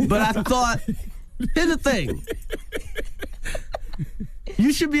 but I thought, here's the thing.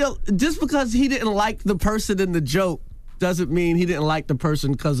 You should be, just because he didn't like the person in the joke doesn't mean he didn't like the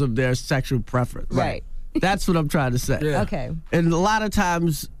person because of their sexual preference. Right. That's what I'm trying to say. Yeah. Okay. And a lot of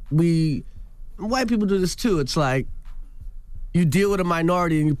times white people do this too. It's like, you deal with a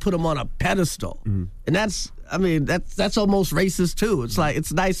minority and you put them on a pedestal. And that's almost racist too. It's like,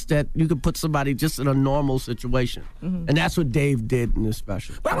 it's nice that you could put somebody just in a normal situation. And that's what Dave did in this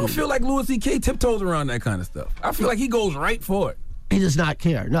special. But I don't feel like Louis C.K. tiptoes around that kind of stuff. I feel like he goes right for it. He does not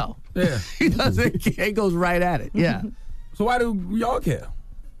care, no. Yeah. He doesn't care. He goes right at it, yeah. So why do y'all care?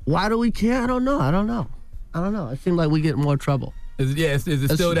 Why do we care? I don't know. It seems like we get in more trouble. Is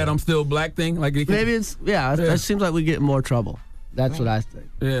it still that I'm still black thing? Like maybe it's it seems like we get in more trouble. That's what I think.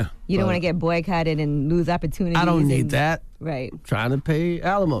 Yeah. You don't want to get boycotted and lose opportunities. I don't need that. Right. I'm trying to pay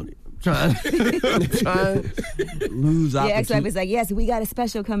alimony. I'm trying to lose opportunities. Your ex-wife is like, yes, we got a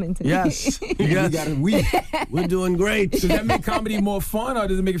special coming tonight. Yes. We're doing great. Does that make comedy more fun, or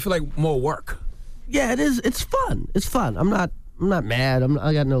does it make it feel like more work? Yeah, it is. It's fun. I'm not mad.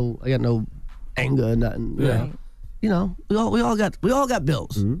 I got no anger or nothing. Yeah. You know, we all got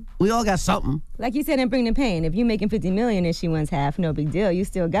bills. We all got something. Like you said in Bring the Pain, if you're making $50 million and she wants half, no big deal. You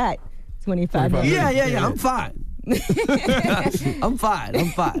still got $25 million. Yeah. I'm fine. I'm fine.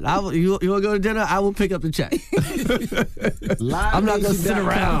 You want to go to dinner? I will pick up the check. I'm not going to sit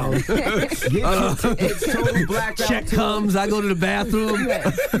around. Check comes. I go to the bathroom.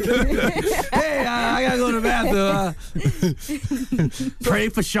 Hey, I got to go to the bathroom. Pray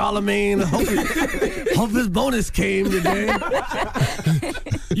for Charlemagne. Hope this bonus came today.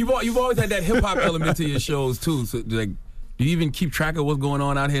 You've always had that hip hop element to your shows too. So like, do you even keep track of what's going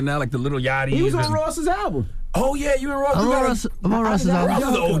on out here now? Like the Little Yachties. He was on Ross's album. Oh yeah, you and Ross. I'm on Ross's album. Ross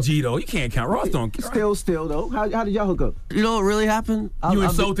is the OG though. You can't count Ross. Don't. Still though. How did y'all hook up? You know what really happened? You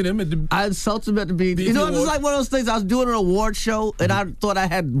insulted him at the. I insulted him at the BET. You know, it's like one of those things. I was doing an award show and I thought I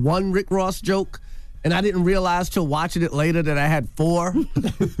had one Rick Ross joke, and I didn't realize till watching it later that I had 4.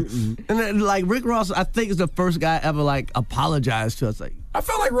 And then, like, Rick Ross, I think is the first guy ever like apologized to us. Like, I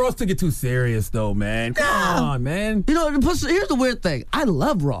felt like Ross took it too serious though, man. Come on, man. You know, here's the weird thing. I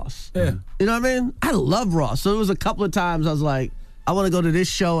love Ross. Yeah. You know what I mean? I love Ross. So it was a couple of times I was like, I want to go to this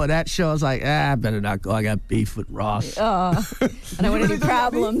show or that show. I was like, I better not go. I got beef with Ross. I don't want any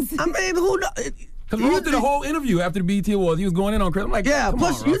problems. I mean, who knows? Because Ross did a whole interview after the BET Awards. He was going in on Chris. I'm like, yeah,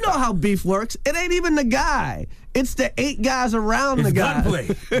 plus, on, you know how beef works. It ain't even the guy. It's the 8 guys around the guy.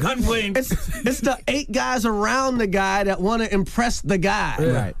 Gunplay. It's the 8 guys around the guy that want to impress the guy.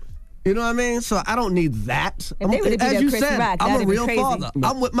 Yeah. Right. You know what I mean? So I don't need that. As you said, I'm a real father.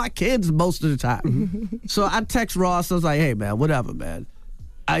 I'm with my kids most of the time. So I text Ross. I was like, hey, man, whatever, man.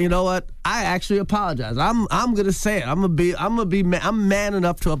 You know what? I actually apologize. I'm gonna say it. I'm man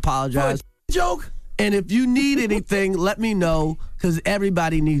enough to apologize. Joke. And if you need anything, let me know, because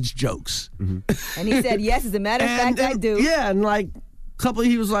everybody needs jokes. And he said, yes, as a matter of fact, I do. Yeah, and like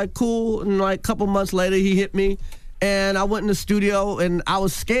he was like, cool. And like a couple months later, he hit me. And I went in the studio, and I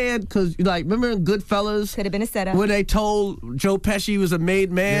was scared because, like, remember in Goodfellas? Could have been a setup. When they told Joe Pesci he was a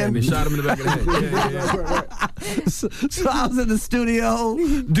made man? Yeah, and they shot him in the back of the head. So I was in the studio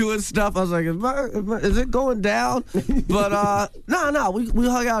doing stuff. I was like, is it going down? But, no, we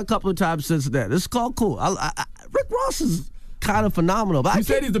hung out a couple of times since then. It's called cool. Rick Ross is kind of phenomenal. But you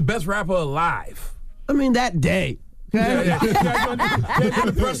said he's the best rapper alive. I mean, that day. Okay. Yeah.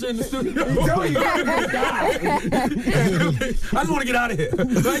 The pressure in the studio. I just want to get out of here.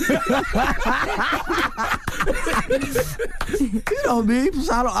 You know me,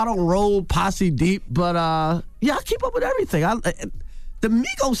 I don't roll posse deep, but yeah, I keep up with everything. The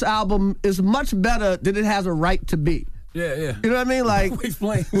Migos album is much better than it has a right to be. Yeah. You know what I mean? Like,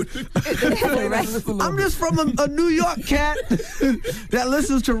 explain. I'm just from a New York cat that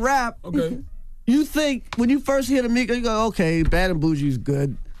listens to rap. Okay. You think when you first hear the Migos, you go, okay, Bad and Bougie's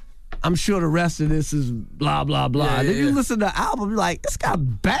good. I'm sure the rest of this is blah, blah, blah. Yeah, then you yeah. listen to the album, you're like, it's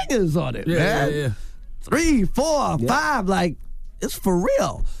got bangers on it, Yeah, man. yeah. 3, 4, 5, like, it's for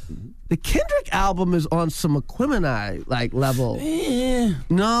real. The Kendrick album is on some Aquemini like level. Yeah.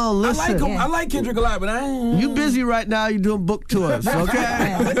 No, listen. I like Kendrick a lot, but I ain't. You busy right now, you're doing book tours,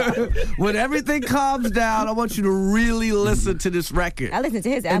 okay? When everything calms down, I want you to really listen to this record. I listen to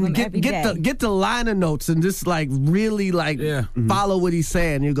his album every day. Get the liner notes and just like really like follow what he's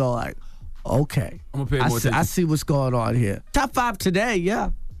saying. You go like, okay. I'm gonna pay more attention. I see what's going on here. Top 5 today,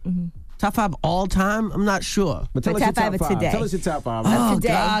 yeah. Top 5 all time? I'm not sure. But tell us your top 5 today. Tell us your top 5. Oh, today.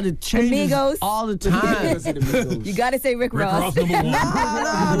 God, it changes Amigos. all the time. You got to say Rick Ross. Rick Ross, number 1.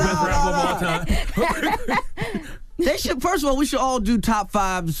 Best rapper of all time. They should. First of all, we should all do top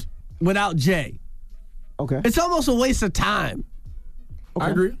 5s without Jay. Okay. It's almost a waste of time. Okay. I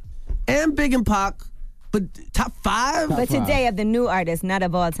agree. And Big and Pac, but top 5? But today of the new artists, not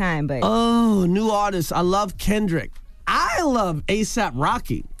of all time, but. Oh, new artists. I love Kendrick. I love A$AP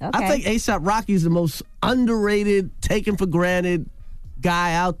Rocky. Okay. I think A$AP Rocky is the most underrated, taken for granted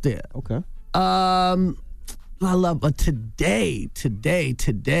guy out there. Okay. I love today.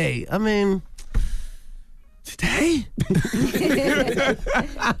 I mean, today?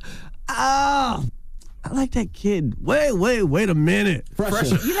 I like that kid. Wait a minute.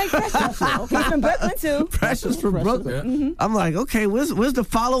 Pressure. You like Pressure? He's from Brooklyn, too. Pressure's from Brooklyn. I'm like, okay, where's the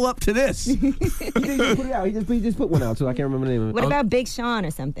follow-up to this? He just put it out. He just put one out, so I can't remember the name of it. What about Big Sean or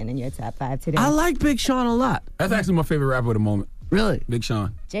something in your top 5 today? I like Big Sean a lot. That's actually my favorite rapper at the moment. Really? Big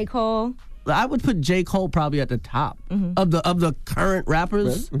Sean. J. Cole. I would put J. Cole probably at the top of the current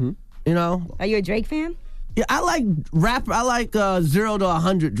rappers. You know? Are you a Drake fan? Yeah, I like rap. I like 0 to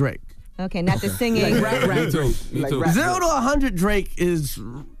 100 Drake. Okay, not the singing. Me too. 0 to 100 Drake is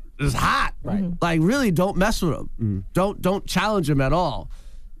hot. Right. Like really, don't mess with him. Don't challenge him at all.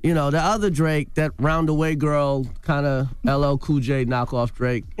 You know, the other Drake, that roundaway girl, kind of LL Cool J knockoff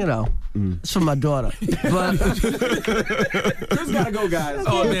Drake, you know, it's for my daughter. But Chris gotta go, guys.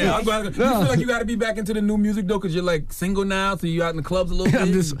 Oh, man. I'm glad. You feel like you got to be back into the new music, though, because you're, like, single now, so you out in the clubs a little bit?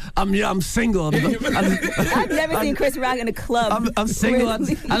 I'm single. I've never seen Chris Rock in a club. I'm single. I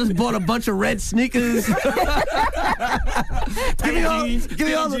just bought a bunch of red sneakers. Give me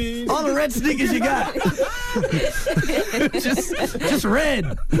all the red sneakers you got. just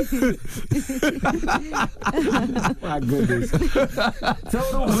red. My goodness.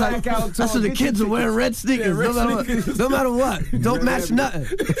 Total blackout. That's what the kids are wearing, red sneakers. No matter what. Don't match nothing.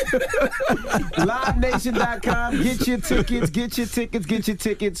 LiveNation.com. Get your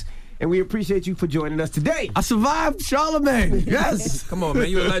tickets. And we appreciate you for joining us today. I survived Charlemagne. Yes. Come on, man.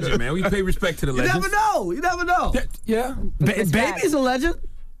 You're a legend, man. We pay respect to the legends. You never know. Yeah. Baby's a legend.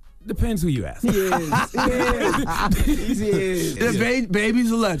 Depends who you ask. He is. Yeah, baby's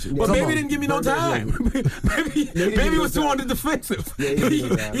a legend. Well, Baby didn't give me no time. Baby was too on the defensive. He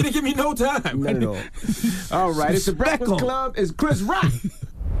didn't give me no time. Not at all. All right. It's the Breakfast Club. It's Chris Rock.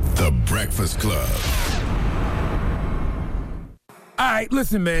 The Breakfast Club. All right,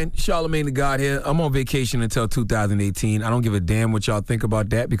 listen, man. Charlemagne the God here. I'm on vacation until 2018. I don't give a damn what y'all think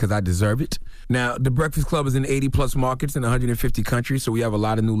about that because I deserve it. Now, the Breakfast Club is in 80-plus markets in 150 countries, so we have a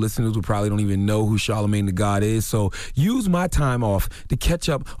lot of new listeners who probably don't even know who Charlemagne the God is. So use my time off to catch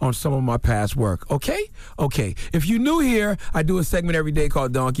up on some of my past work, okay? Okay. If you're new here, I do a segment every day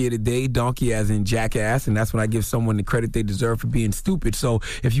called Donkey of the Day. Donkey as in jackass, and that's when I give someone the credit they deserve for being stupid. So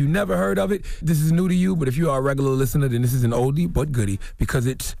if you never heard of it, this is new to you, but if you are a regular listener, then this is an oldie but goodie because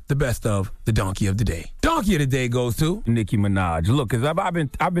it's the best of the Donkey of the Day. Donkey of the Day goes to Nicki Minaj. Look, because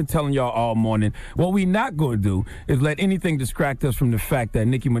I've been telling y'all all morning, what we not going to do is let anything distract us from the fact that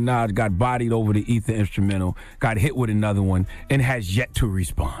Nicki Minaj got bodied over the Ether instrumental, got hit with another one, and has yet to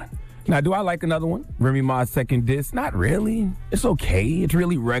respond. Now, do I like another one? Remy Ma's second diss? Not really. It's okay. It's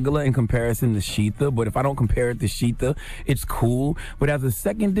really regular in comparison to Sheetha, but if I don't compare it to Sheetha, it's cool. But as a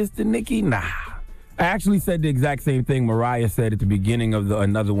second diss to Nicki, nah. I actually said the exact same thing Mariah said at the beginning of the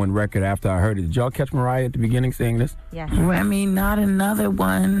Another One record after I heard it. Did y'all catch Mariah at the beginning saying this? Yeah. Remy, not another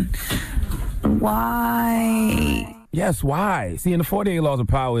one. Why? Yes, why? See, in the 48 Laws of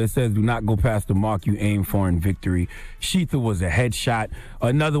Power, it says do not go past the mark you aim for in victory. Sheetha was a headshot.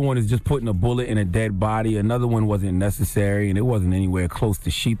 Another one is just putting a bullet in a dead body. Another one wasn't necessary, and it wasn't anywhere close to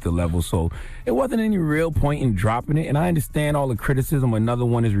Sheetha level, so it wasn't any real point in dropping it. And I understand all the criticism Another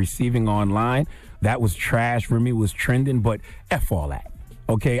One is receiving online. That was trash. Remy was trending, but F all that.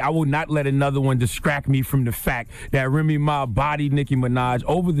 Okay, I will not let Another One distract me from the fact that Remy Ma bodied Nicki Minaj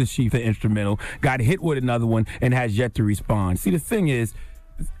over the Sheetha instrumental, got hit with another one, and has yet to respond. See, the thing is,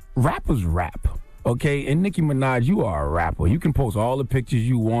 rappers rap. Okay, and Nicki Minaj, you are a rapper. You can post all the pictures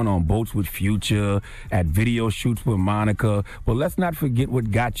you want on boats with Future, at video shoots with Monica, but let's not forget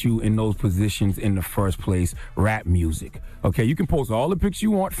what got you in those positions in the first place, rap music. Okay, you can post all the pictures you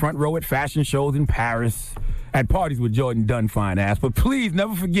want, front row at fashion shows in Paris, at parties with Jordan Dunn fine ass, but please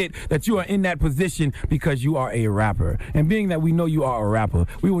never forget that you are in that position because you are a rapper. And being that we know you are a rapper,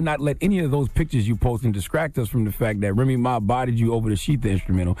 we will not let any of those pictures you post and distract us from the fact that Remy Ma bodied you over the Sheetha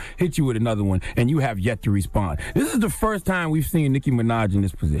instrumental, hit you with another one, and you have yet to respond. This is the first time we've seen Nicki Minaj in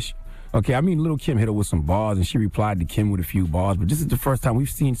this position. Okay, I mean, Lil' Kim hit her with some bars, and she replied to Kim with a few bars, but this is the first time we've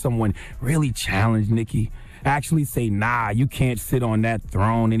seen someone really challenge Nicki. Actually say, nah, you can't sit on that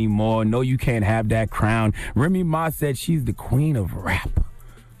throne anymore. No, you can't have that crown. Remy Ma said she's the queen of rap.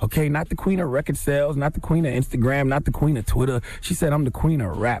 Okay, not the queen of record sales, not the queen of Instagram, not the queen of Twitter. She said, I'm the queen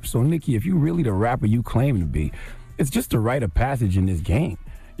of rap. So, Nicki, if you really the rapper you claim to be, it's just a rite of passage in this game.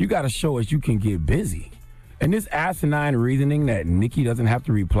 You got to show us you can get busy. And this asinine reasoning that Nicki doesn't have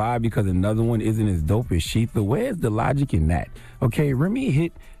to reply because another one isn't as dope as Sheetha, where's the logic in that? Okay, Remy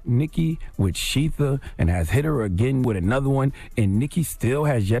hit Nicki with Sheetha and has hit her again with another one, and Nicki still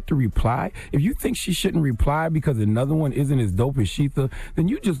has yet to reply. If you think she shouldn't reply because another one isn't as dope as Sheetha, then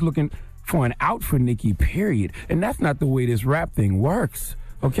you're just looking for an out for Nicki, period. And that's not the way this rap thing works,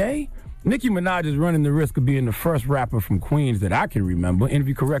 okay? Nicki Minaj is running the risk of being the first rapper from Queens that I can remember, and if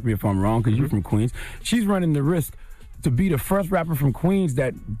you correct me if I'm wrong, because you're from Queens, she's running the risk to be the first rapper from Queens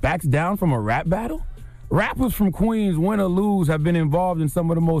that backs down from a rap battle. Rappers from Queens, win or lose, have been involved in some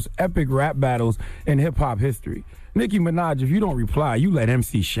of the most epic rap battles in hip-hop history. Nicki Minaj, if you don't reply, you let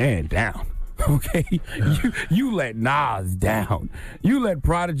MC Shan down. Okay, you let Nas down. You let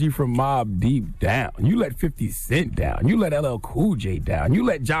Prodigy from Mobb Deep down. You let 50 Cent down. You let LL Cool J down. You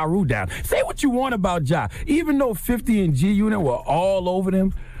let Ja Rule down. Say what you want about Ja. Even though 50 and G-Unit were all over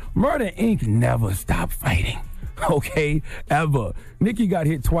them, Murder Inc. never stopped fighting. Okay, ever. Nicki got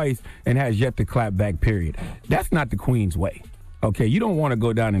hit twice and has yet to clap back, period. That's not the Queen's way. Okay, you don't want to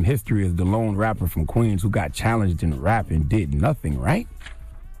go down in history as the lone rapper from Queens who got challenged in rap and did nothing, right?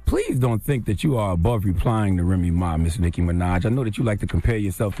 Please don't think that you are above replying to Remy Ma, Miss Nicki Minaj. I know that you like to compare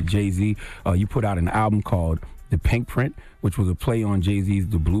yourself to Jay-Z. You put out an album called The Pink Print, which was a play on Jay-Z's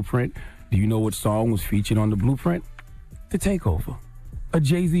The Blueprint. Do you know what song was featured on The Blueprint? The Takeover. A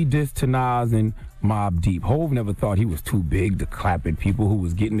Jay-Z diss to Nas and Mobb Deep. Hov never thought he was too big to clap at people who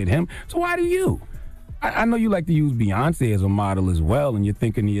was getting at him. So why do you? I know you like to use Beyonce as a model as well, and you're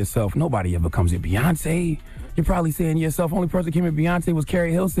thinking to yourself, nobody ever comes at Beyonce. You're probably saying to yourself, only person that came at Beyonce was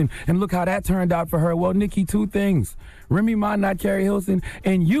Carrie Hilson, and look how that turned out for her. Well, Nicki, two things. Remy Ma not Carrie Hilson,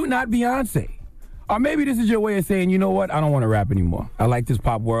 and you not Beyonce. Or maybe this is your way of saying, you know what, I don't want to rap anymore. I like this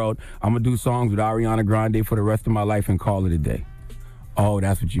pop world. I'm going to do songs with Ariana Grande for the rest of my life and call it a day. Oh,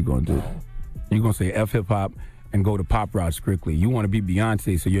 that's what you're going to do. You're going to say F hip-hop and go to pop rock strictly. You want to be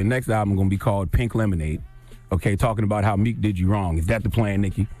Beyonce, so your next album going to be called Pink Lemonade. Okay, talking about how Meek did you wrong. Is that the plan,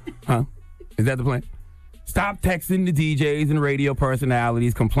 Nicki? Huh? Is that the plan? Stop texting the DJs and radio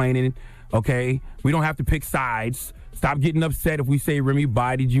personalities complaining, okay? We don't have to pick sides. Stop getting upset if we say Remy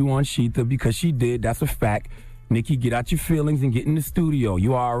bodied you on Sheetha, because she did. That's a fact. Nicki, get out your feelings and get in the studio.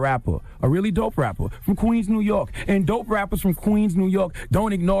 You are a rapper, a really dope rapper from Queens, New York. And dope rappers from Queens, New York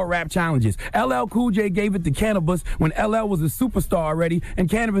don't ignore rap challenges. LL Cool J gave it to Cannabis when LL was a superstar already, and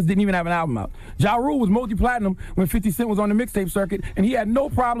Cannabis didn't even have an album out. Ja Rule was multi-platinum when 50 Cent was on the mixtape circuit, and he had no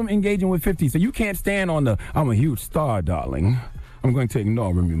problem engaging with 50. So you can't stand on the, I'm a huge star, darling, I'm going to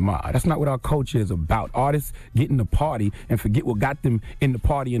ignore Remy Ma. That's not what our culture is about. Artists get in the party and forget what got them in the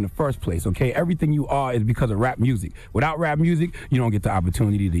party in the first place, okay? Everything you are is because of rap music. Without rap music, you don't get the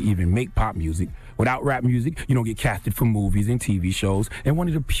opportunity to even make pop music. Without rap music, you don't get casted for movies and TV shows. And one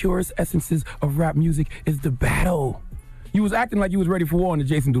of the purest essences of rap music is the battle. You was acting like you was ready for war on the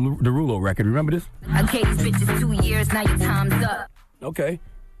Jason Derulo record. Remember this? I gave these bitches 2 years, now your time's up. Okay.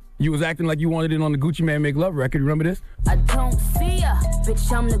 You was acting like you wanted it on the Gucci Man Make Love record. Remember this? I don't see ya.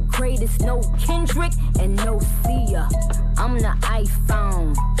 Bitch, I'm the greatest. No Kendrick and no Sia. I'm the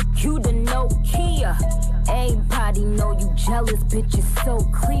iPhone. You the Nokia. Everybody know you jealous, bitch, it's so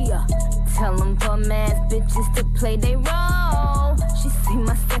clear. Tell them bum ass bitches to play they role. She see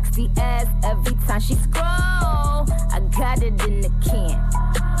my sexy ass every time she scroll. I got it in the can.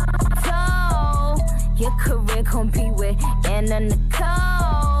 So, your career gon' be with Anna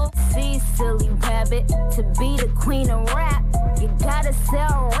Nicole. See, silly rabbit, to be the queen of rap, you gotta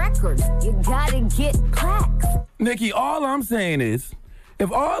sell records, you gotta get plaques. Nicki, all I'm saying is,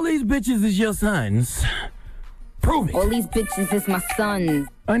 if all these bitches is your sons, prove it. All these bitches is my sons.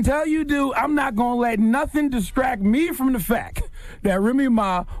 Until you do, I'm not gonna let nothing distract me from the fact that Remy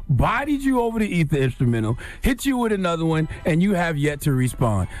Ma bodied you over the ether instrumental, hit you with another one, and you have yet to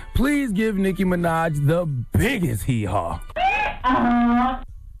respond. Please give Nicki Minaj the biggest hee-haw.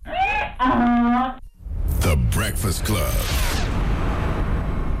 The Breakfast Club.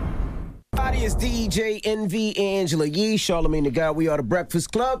 Everybody, it's DJ NV, Angela Yee, Charlamagne the God. We are the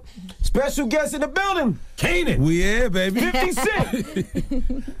Breakfast Club. Special guest in the building, Kanan. We here, baby. 50 Cent.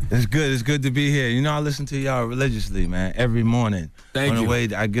 It's good. It's good to be here. You know, I listen to y'all religiously, man, every morning. Thank on you. the way,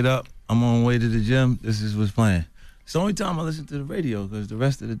 I get up, I'm on the way to the gym. This is what's playing. It's the only time I listen to the radio because the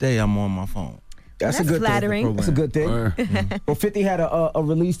rest of the day I'm on my phone. That's a good flattering. thing. That's a good thing. Well, 50 had a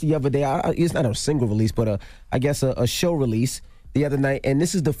release the other day. It's not a single release, but I guess a show release the other night. And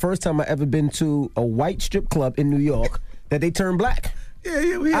this is the first time I ever been to a white strip club in New York that they turned black.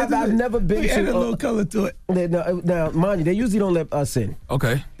 Yeah, I've never been to add a little color to it. Now, mind you, they usually don't let us in.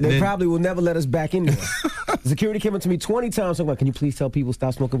 Okay. They probably will never let us back in there. Security came up to me 20 times. I'm like, can you please tell people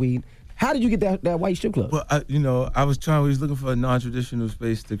stop smoking weed? How did you get that white strip club? Well, I was looking for a non-traditional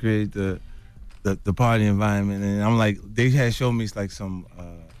space to create the party environment, and I'm like, they had shown me like some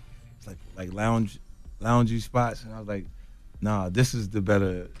like loungy spots, and I was like, nah, this is the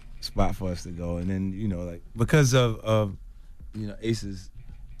better spot for us to go. And then because of Aces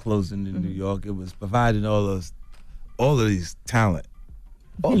closing in New York, it was providing all of these talent.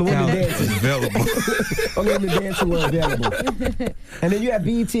 All the women dancing available. All the women dancing were available. And then you had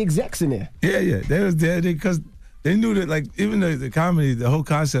BET execs in there. Yeah, they was there because they knew that, like, even the comedy, the whole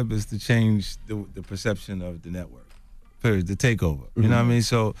concept is to change the perception of the network. Period, the takeover. You know what I mean?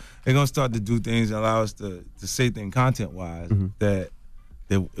 So they're gonna start to do things and allow us to say things content-wise that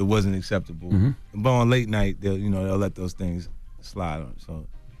it wasn't acceptable. But on late night, they'll let those things slide on. So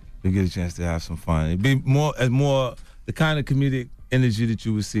we get a chance to have some fun. It'd be more the kind of comedic energy that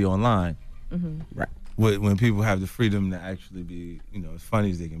you would see online, right? When people have the freedom to actually be, as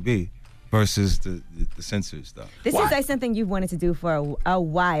funny as they can be, versus the censored stuff. This is like something you've wanted to do for a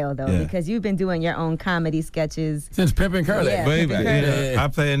while, though, because you've been doing your own comedy sketches since Pimpin' Curly. Yeah, Baby, Pimpin' Curly. I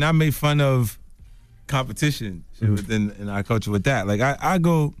play, and I made fun of competition within our culture with that. Like I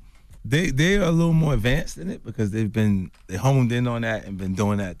go, they're a little more advanced in it because they honed in on that and been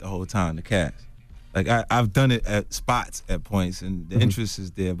doing that the whole time. The cast. Like I've done it at spots at points, and the interest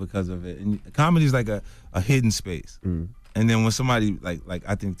is there because of it. And comedy's like a hidden space. And then when somebody like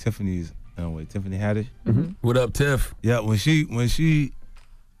I think Tiffany Haddish. What up, Tiff? Yeah, when she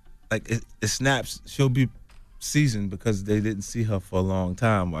like it snaps, she'll be seasoned because they didn't see her for a long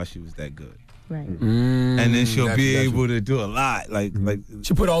time while she was that good. Right. And then she'll be able to do a lot. Like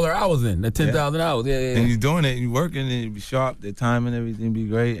she put all her hours in, the 10,000 hours. Yeah. And you're doing it, and you're working, and you be sharp, the time and everything be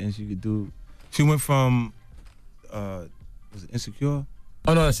great, and she could do. She went from, was it Insecure?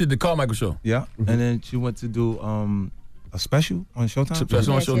 Oh no, she did the Carmichael show. Yeah, and then she went to do a special on Showtime.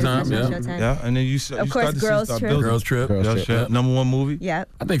 Special on Showtime, yeah. Yeah, and then you of course, Girls Trip. Girls Trip. Yep. Number one movie. Yeah.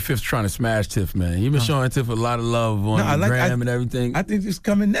 I think Fifth's trying to smash Tiff, man. You've been showing Tiff a lot of love on Instagram and everything. I think it's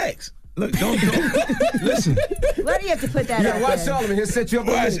coming next. Look, don't listen. Why do you have to put that out watch there? Solomon. He'll set you up.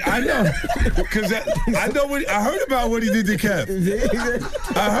 I know, because I know I heard about what he did to Kev.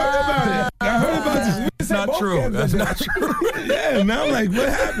 I heard about it. I heard about this. That's not true. That's not true. Yeah, man. I'm like, what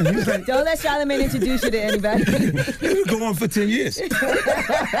happened? He's like, don't let Charlamagne introduce you to anybody. It will go on for 10 years.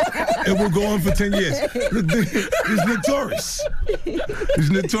 It will go on for 10 years. It's notorious. It's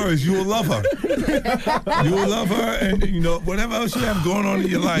notorious. You will love her. You will love her, and whatever else you have going on in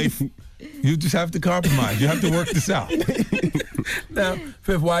your life, you just have to compromise. You have to work this out. Now,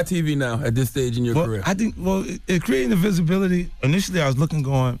 Fifth, why TV now at this stage in your career? I think, it creating the visibility. Initially, I was looking,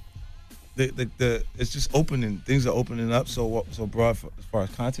 going, it's just opening. Things are opening up so broad as far as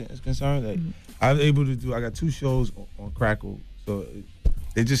content is concerned. That I was able to do. I got 2 shows on Crackle, so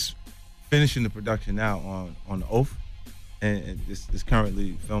they're just finishing the production now on The Oath, and it's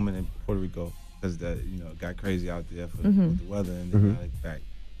currently filming in Puerto Rico because it got crazy out there for the weather, and then back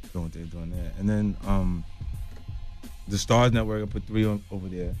doing what they're doing there. And then the Stars Network, I put 3 over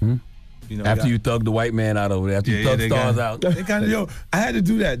there. After you thugged the white man out over there, after you thugged Stars out. They kind of, I had to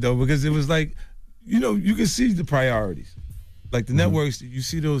do that though because it was like, you can see the priorities. Like the networks, you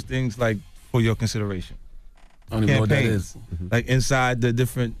see those things like for your consideration. I don't even know what that is. Like inside the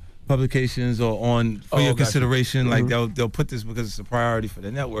different publications or for your consideration, like they'll put this because it's a priority for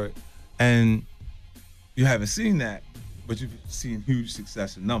the network, and you haven't seen that, but you've seen huge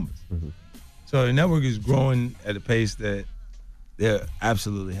success in numbers. So the network is growing at a pace that they're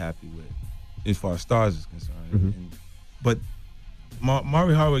absolutely happy with, as far as Stars is concerned. But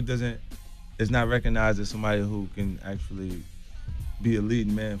Maury Hardwick is not recognized as somebody who can actually be a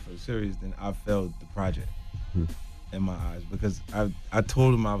leading man for the series. Then I failed the project. in my eyes because I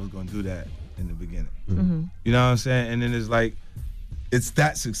told him I was going to do that in the beginning. Mm-hmm. You know what I'm saying? And then it's like, it's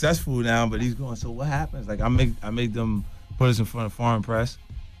that successful now, but he's going, so what happens? Like I make them put us in front of foreign press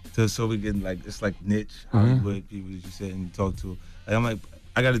so we get like, it's like niche Hollywood people that you sit and talk to. Like, I'm like,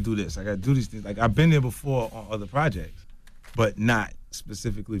 I got to do this. I got to do these things. Like I've been there before on other projects, but not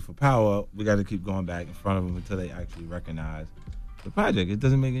specifically for Power. We got to keep going back in front of them until they actually recognize the project. It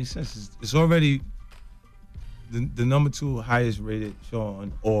doesn't make any sense. It's already the number 2 highest rated show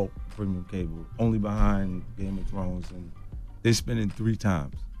on all premium cable, only behind Game of Thrones, and they're spending 3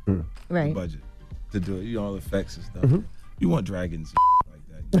 times the budget to do it. You know, all the effects and stuff. You want dragons and like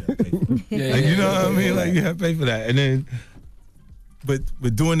that. You gotta pay for it. You know what I mean? Like you have to pay for that. And then, but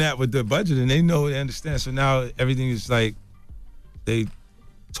we're doing that with the budget, and they know, they understand. So now everything is like, they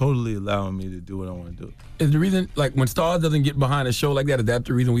totally allowing me to do what I want to do. Is the reason, like, when Stars doesn't get behind a show like that, is that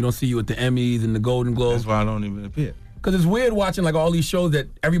the reason we don't see you at the Emmys and the Golden Globes? That's why I don't even appear. Because it's weird watching, like, all these shows that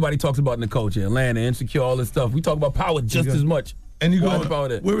everybody talks about in the culture, Atlanta, Insecure, all this stuff. We talk about Power just as much. And you go,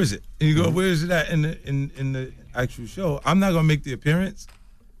 about it? where is it? And you go, where is it at in the actual show? I'm not going to make the appearance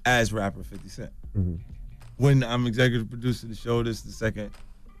as rapper 50 Cent. When I'm executive producer of the show, this is the second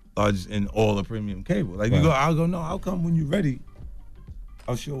largest in all the premium cable. Like, you go, I'll go, no, I'll come when you're ready.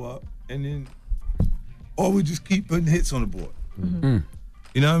 I'll show up, and then, or we just keep putting hits on the board.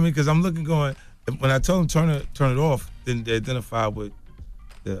 You know what I mean? Because I'm looking, going, when I tell them turn it off, then they identify with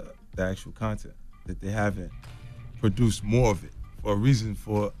the actual content that they haven't produced more of it for a reason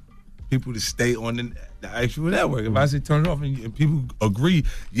for people to stay on the actual network. If I say turn it off and people agree,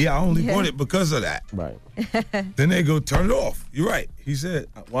 yeah, I only bought it because of that. Right. Then they go turn it off. You're right. He said,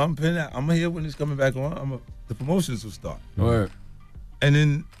 well, I'm paying that. I'm here when it's coming back on. The promotions will start. Right. And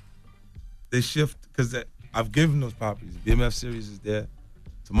then they shift because I've given those properties. BMF series is there.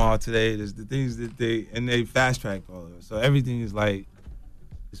 Tomorrow, today, there's the things that they fast track all of it. So everything is like,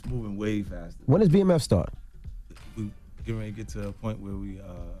 it's moving way faster. When does BMF start? We getting ready to get to a point where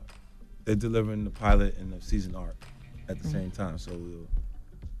they're delivering the pilot and the season arc at the same time, so we'll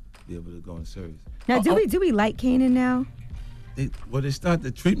be able to go in series. Now, do we like Kanan now? They start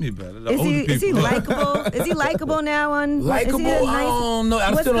to treat me better. Is he likable? Is he likable now? Likable? I don't know.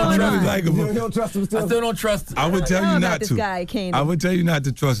 I still don't trust him. You don't trust him still? I still don't trust him. I would tell you not to. Guy, Kanan. I would tell you not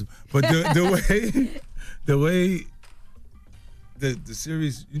to trust him. But the way the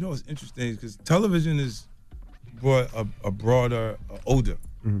series, you know, what's interesting because television is brought a broader, older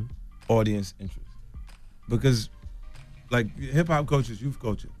audience interest. Because like hip hop culture is youth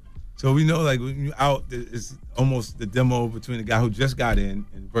culture. So we know, like, when you're out, it's almost the demo between the guy who just got in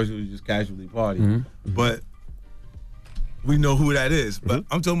and the person who just casually partying. But we know who that is. But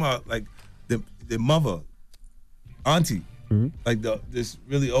I'm talking about, like, the mother, auntie, like this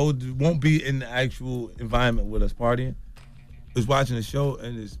really old, won't be in the actual environment with us partying, is watching the show,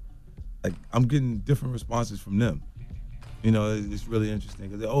 and it's like, I'm getting different responses from them. You know, it's really interesting.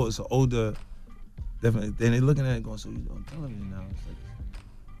 Because, it's an older, definitely, then they're looking at it going, so you're on television now. It's like,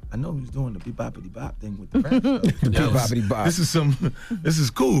 I know he's doing the beep-boppity bop thing with the rap stuff. Beep-boppity bop. This is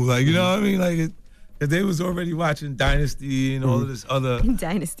cool. Like, you know what I mean? Like, they was already watching Dynasty and all of this other.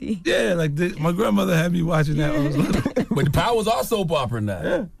 Dynasty. Yeah, like my grandmother had me watching that. When I was little. But the Power was also soap opera now.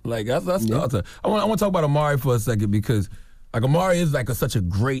 Yeah. Like, that's I want to talk about Amari for a second because, like, Amari is like such a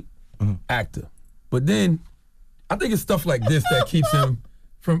great actor. But then, I think it's stuff like this that keeps him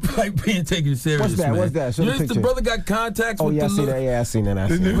from like being taken serious. What's that? Man. What's that? Show You the know, the picture. brother got contacts. Oh with yeah, I the see that. Yeah, I seen that.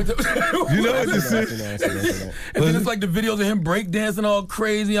 You know what this is? And then it's like the videos of him breakdancing all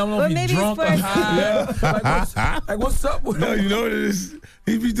crazy. I don't know Or if maybe he's drunk or it's high. Like, what's up with No, him? you know what it is?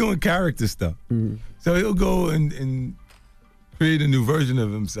 He be doing character stuff. So he'll go and create a new version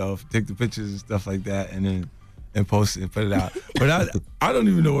of himself, take the pictures and stuff like that, and then post it and put it out. But I don't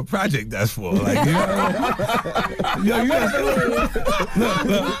even know what project that's for. Like, you know?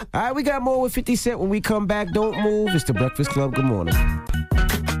 Look. All right, we got more with 50 Cent when we come back. Don't move. It's the Breakfast Club. Good morning.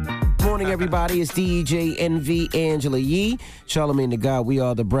 Morning, everybody. It's DJ NV, Angela Yee, Charlamagne the God. We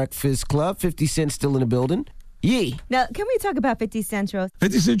are the Breakfast Club. 50 Cent still in the building. Yee. Now, can we talk about 50 Central?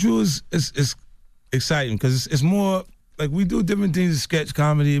 50 Central is exciting because it's more like we do different things in sketch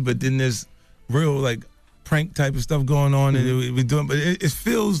comedy, but then there's real like prank type of stuff going on, and we doing, but it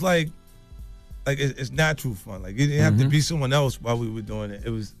feels like it's natural fun. Like it didn't have to be someone else while we were doing it. It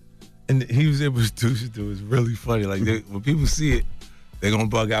was, and he was able to do it. It was really funny. Like when people see it, they're gonna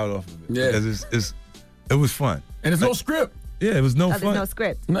bug out off of it because it was fun. And it's no script. Yeah, it was no fun. There's no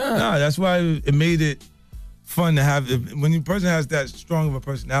script. Nah, that's why it made it fun to have. When a person has that strong of a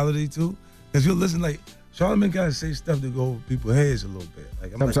personality too, because you'll listen like Charlamagne gotta say stuff to go over people's heads a little bit.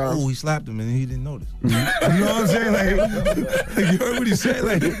 Like I'm like, Sometimes. oh, he slapped him and he didn't notice. You know what I'm saying? Like you heard what he said,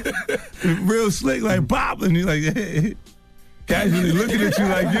 like real slick, like Bob, and he's like, hey, casually looking at you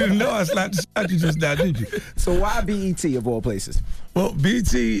like you didn't know I slapped you just now, did you? So why BET of all places? Well,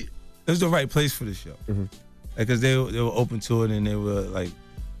 BT is the right place for the show, because they were open to it and they were like,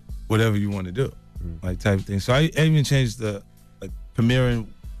 whatever you want to do, like type of thing. So I even changed the like premiering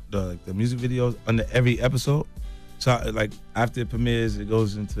the music videos under every episode. So like after it premieres, it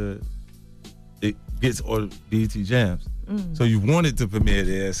gets all BET jams. So you want it to premiere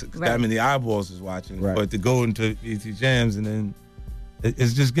there, so that many eyeballs is watching, but to go into BET jams, and then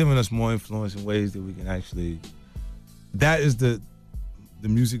it's just giving us more influence in ways that we can actually. That is the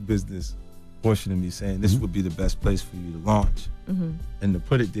music business portion of me saying this would be the best place for you to launch and to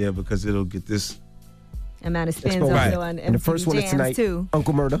put it there, because it'll get this amount of spins also on and the first one is tonight. Too.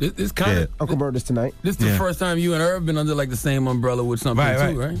 Uncle Murder. This kind of Uncle Murder's tonight. This is the first time you and Herb been under like the same umbrella with something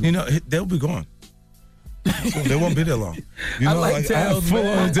too, right? You know, they'll be gone. So they won't be there long. You know, I have full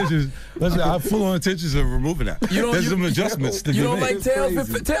on intentions. Listen, I have full on intentions of removing that. There's some adjustments to be made. You don't like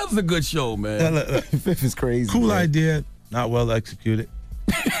Tales? Tales is a good show, man. Fifth is crazy. Cool idea, not well executed.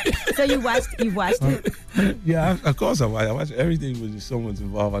 So you watched it? Yeah, of course I watch. I watch everything when someone's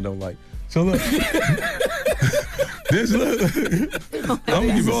involved I don't like. So look, I'm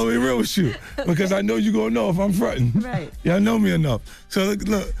gonna keep all the way real with you, because I know you're gonna know if I'm fronting. Right. Y'all know me enough. So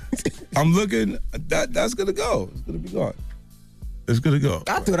look, I'm looking. That's gonna go. It's gonna be gone. It's gonna go.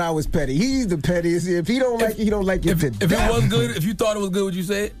 I thought I was petty. He's the pettiest. If he don't like it, he don't like it. If it was good, if you thought it was good, would you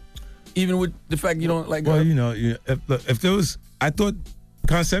say it? Even with the fact you don't like. Well, you know, if there was, I thought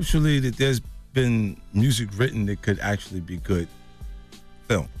conceptually that there's been music written that could actually be good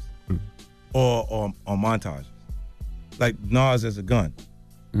films or montages. Like Nas as a Gun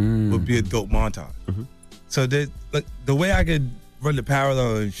would be a dope montage. So that, like, the way I could run the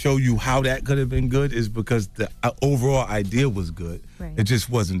parallel and show you how that could have been good is because the overall idea was good. Right. It just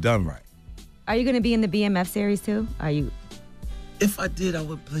wasn't done right. Are you going to be in the BMF series too? Are you? If I did, I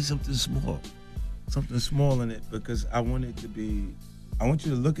would play something small in it, because I want it to be. I want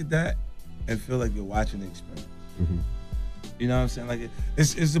you to look at that and feel like you're watching the experience. You know what I'm saying? Like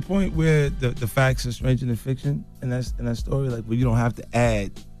it's the point where the facts are stranger than fiction, and that's in that story, like where you don't have to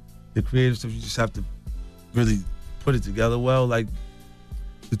add the creative stuff, you just have to really put it together well. Like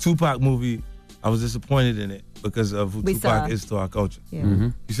the Tupac movie, I was disappointed in it because of who Tupac is to our culture. Yeah.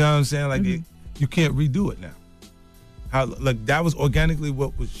 You see what I'm saying? Like you can't redo it now. How like that was organically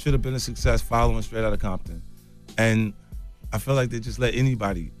what should have been a success, following Straight Outta Compton, and I feel like they just let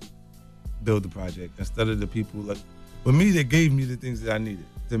anybody build the project instead of the people. Like with me, they gave me the things that I needed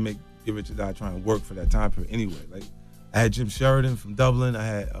to make Get Rich or Die trying to work for that time period. Anyway, like I had Jim Sheridan from Dublin. I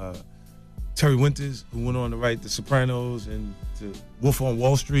had Terry Winters, who went on to write The Sopranos and to Wolf on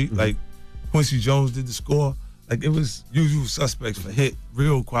Wall Street. Like Quincy Jones did the score. Like it was usual suspects for hit,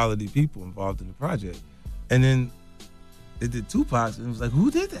 real quality people involved in the project. And then they did Tupac's, and it was like, who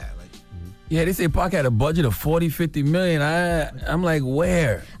did that? Like, yeah, they say Pac had a budget of 40, 50 million. I'm like,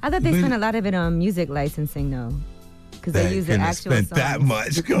 where? I thought they spent a lot of it on music licensing though, because they use the actual spent songs. that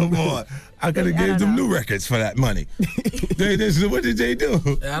much. Come on, I could have gave them new records for that money. What did they do?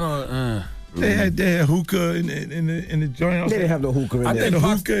 I don't. They had hookah in the joint. They didn't have no hookah in there. They had a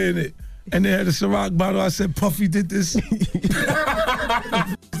hookah in it. And they had a Ciroc bottle. I said, Puffy did this.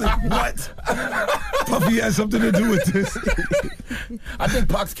 Like, what? Puffy had something to do with this. I think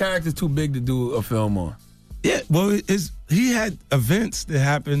Pac's character's too big to do a film on. Yeah, well, he had events that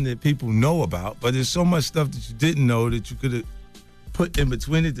happened that people know about, but there's so much stuff that you didn't know that you could have put in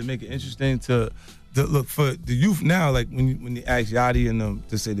between it to make it interesting to look for the youth now. Like when you ask Yachty and them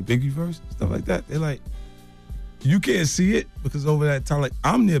to say the Biggie verse, stuff like that, they're like, you can't see it because over that time, like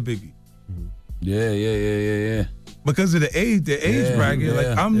I'm near Biggie. Yeah. Because of the age bracket,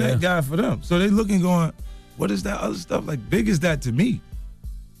 like I'm that guy for them. So they looking going, what is that other stuff? Like big is that to me?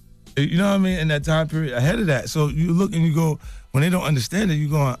 You know what I mean? In that time period ahead of that. So you look and you go, when they don't understand it, you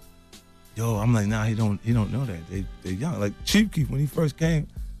going, yo, I'm like, nah, he don't know that. They're young. Like Chief Keef, when he first came,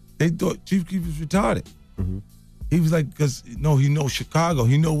 they thought Chief Keef was retarded. He was like, because he knows Chicago.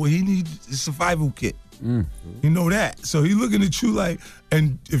 He know what he needs, a survival kit. You know that. So he looking at you like,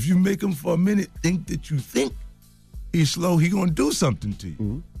 and if you make him for a minute think that you think he's slow, he gonna do something to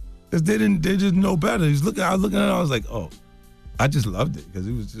you. Because they didn't know better. I was looking at it, I was like, oh, I just loved it because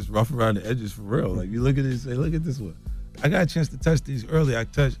it was just rough around the edges for real. Like you look at it and say, look at this one. I got a chance to touch these early. I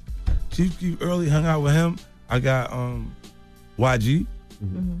touched Chief Keef early, hung out with him. I got YG,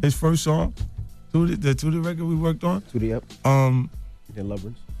 his first song, the record we worked on. Tootie Up. And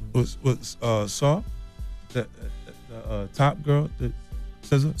Lovers. Was Saw. the top girl, the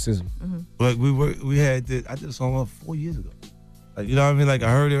SZA. Like I did a song with her 4 years ago. Like, you know what I mean? Like,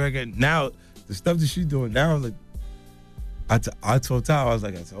 I heard the record. Now the stuff that she's doing now, like I told Ty, I was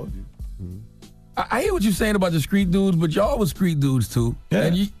like, I told you. I hear what you're saying about the street dudes, but y'all was street dudes too. Yeah.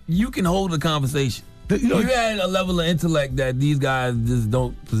 And you can hold a conversation. You had a level of intellect that these guys just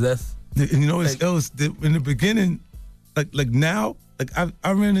don't possess. And you know, it was in the beginning, like now, like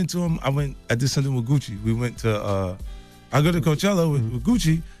I ran into him. I did something with Gucci. We went to, I go to Coachella with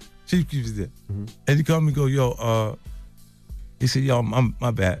Gucci. Chief Keef was there. And he called me and go, yo, he said, yo,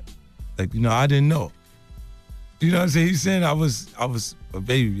 my bad. Like, you know, I didn't know. You know what I'm saying? He's saying I was a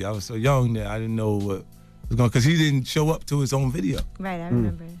baby. I was so young that I didn't know what was going, because he didn't show up to his own video. Right, I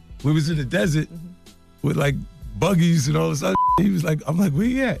remember. We was in the desert with like buggies and all this other. He was like, I'm like, where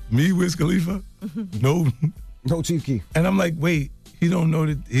you at? Me, Wiz Khalifa? No Chief Keef. And I'm like, wait, he don't know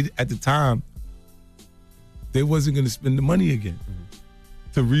that at the time they wasn't gonna spend the money again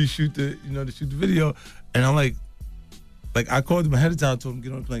to reshoot to shoot the video. And I'm like I called them ahead of time, told them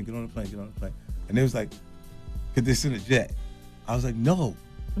get on the plane. And they was like, could they send a jet? I was like, no,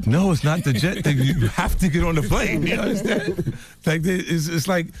 it's not the jet thing. You have to get on the plane. You understand? Like it's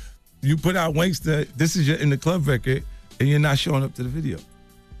like you put out Wankster, this is your in the club record, and you're not showing up to the video.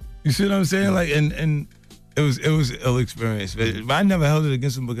 You see what I'm saying? Like, and it was an ill experience. But I never held it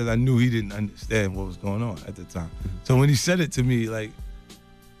against him because I knew he didn't understand what was going on at the time. So when he said it to me, like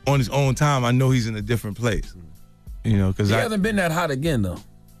on his own time, I know he's in a different place. You know, because he hasn't been that hot again though.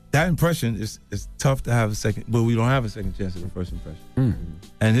 That impression is tough to have a second, but we don't have a second chance at the first impression.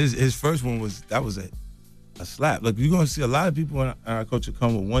 And his first one was a slap. Look, you're gonna see a lot of people in our culture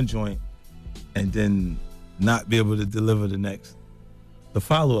come with one joint and then not be able to deliver the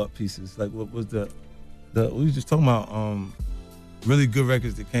follow-up pieces. Like what was we were just talking about really good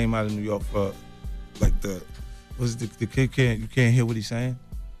records that came out of New York for like the kid you can't hear what he's saying.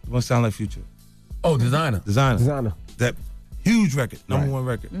 It won't sound like Future. Oh, Designer. That huge record, number one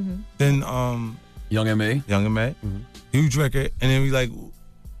record. Then Young M.A. Huge record, and then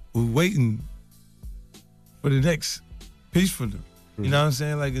we're waiting for the next piece from them. You know what I'm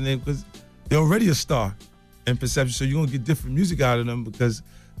saying? Like, and then because they're already a star in perception, so you're gonna get different music out of them because,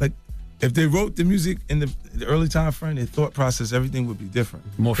 like, if they wrote the music in the early time frame, their thought process, everything would be different.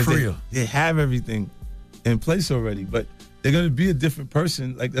 More freer. They have everything in place already, but they're gonna be a different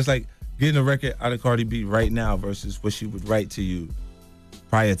person. Like that's like getting a record out of Cardi B right now versus what she would write to you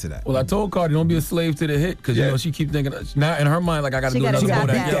prior to that. Well, I told Cardi, don't be a slave to the hit, because you know she keep thinking now in her mind like I got to do another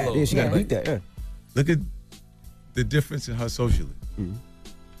Bodak Yellow. Yeah, she got to beat that. Yeah. Look at the difference in her socially.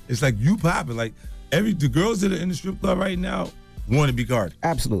 It's like you popping. Like the girls that are in the strip club right now want to be Cardi.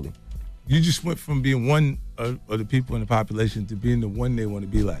 Absolutely. You just went from being one of the people in the population to being the one they want to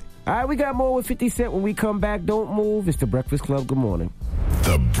be like. All right, we got more with 50 Cent when we come back. Don't move. It's The Breakfast Club. Good morning.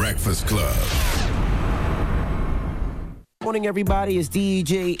 The Breakfast Club. Morning, everybody. It's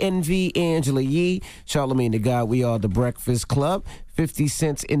DJ NV, Angela Yee, Charlamagne the God. We are The Breakfast Club. 50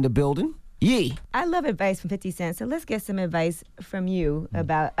 Cent's in the building. Yee. I love advice from 50 Cent, so let's get some advice from you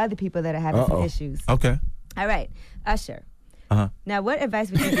about other people that are having some issues. Okay. All right. Usher. Now, what advice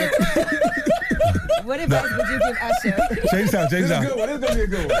would you give? What advice would you give Usher? Change out. This is a good one. This is going to be a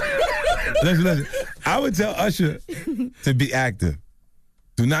good one. Listen. I would tell Usher to be active.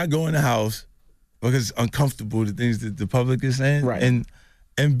 Do not go in the house because it's uncomfortable, the things that the public is saying. Right.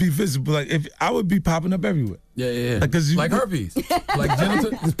 And be visible. Like if I would be popping up everywhere. Yeah. Like herpes. Like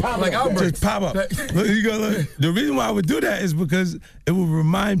genital. Like outbreaks. Just pop up. Look, the reason why I would do that is because it will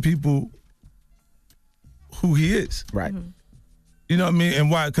remind people who he is. Right. You know what I mean? And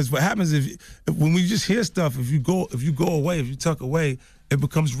why? Because what happens if when we just hear stuff, if you go away, if you tuck away, it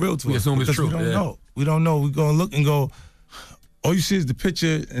becomes real to us. We assume it's true. We don't know. We don't know. We go and look and go, all you see is the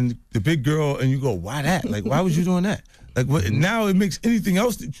picture and the big girl, and you go, why that? Like, why was you doing that? Like, now it makes anything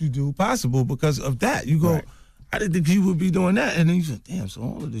else that you do possible because of that. You go, I didn't think he would be doing that. And then you say, damn, so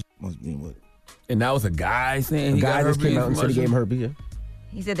all of this must be what? And that was a guy saying he guy got just came out and said he gave him herpes. Yeah.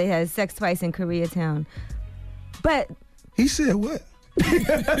 He said they had sex twice in Koreatown. But he said what?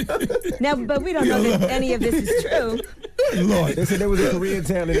 Now, but we don't know that any of this is true. Lord. They said there was a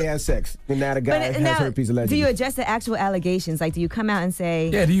Koreatown and they had sex. And now the guy has herpes allegedly. Do you address the actual allegations? Like, do you come out and say...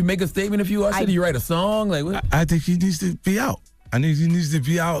 Yeah, do you make a statement if you Usher? Do you write a song? Like, what? I think he needs to be out. I think he needs to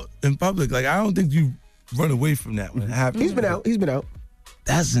be out in public. Like, I don't think you run away from that when it happens. He's been out.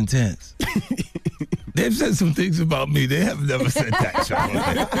 That's intense. They've said some things about me. They have never said that, Sean.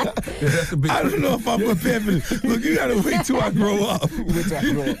 I don't know if I'm prepared for this. Look, you gotta wait till I grow up.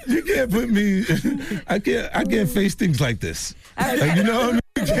 You can't put me. I can't face things like this. Like, you know what I mean?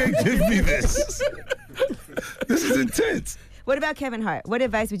 You can't give me this. This is intense. What about Kevin Hart? What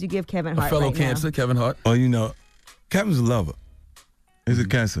advice would you give Kevin A Hart fellow right cancer, now? Kevin Hart. Oh, you know, Kevin's a lover. He's a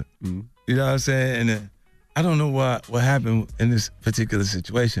cancer. You know what I'm saying? And I don't know what happened in this particular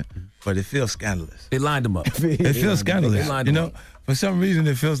situation, but it feels scandalous. They lined him up. It feels scandalous. They lined You him know, up. for some reason,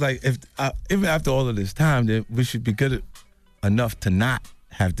 it feels like if even after all of this time, that we should be good enough to not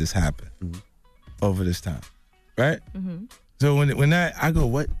have this happen over this time, right? So when that, I go,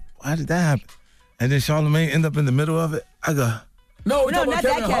 what? Why did that happen? And then Charlamagne end up in the middle of it. I go, No, we're No, talking not about that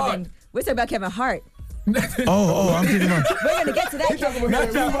Kevin Hart. Kevin. We're talking about Kevin Hart. I'm thinking about. We're gonna get to that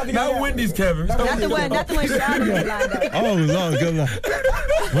Kevin. Not Wendy's Kevin. Not the one Charlamagne lined up. Oh Lord, good luck.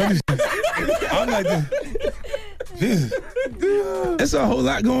 What is? I'm like, Jesus. It's a whole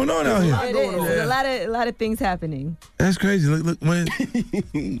lot going on out here. It is. There's a lot of things happening. That's crazy. Look, when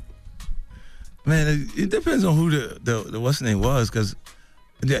man, it depends on who the what's the name was, because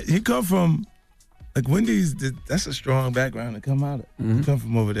he come from like Wendy's. That's a strong background to come out of. He come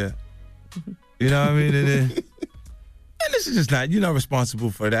from over there. You know what I mean? And this is just not. You're not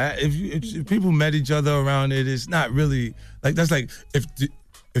responsible for that. If people met each other around it, it's not really like that's like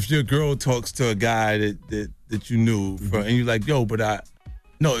if your girl talks to a guy that you knew and you're like, yo, but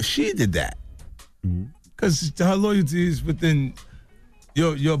if she did that, because her loyalty is within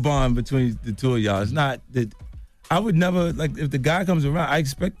your bond between the two of y'all. It's not that I would never like if the guy comes around, I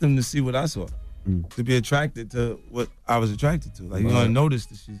expect them to see what I saw, to be attracted to what I was attracted to. Like you're gonna notice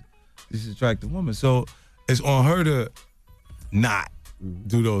that she's an attractive woman, so it's on her to not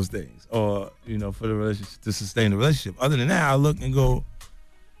do those things, or for the relationship to sustain the relationship. Other than that, I look and go.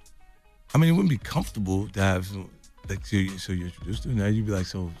 I mean, it wouldn't be comfortable to have some, like so you're introduced to her, now you'd be like,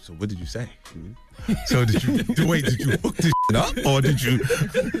 so what did you say? So did you hook this shit up, or did you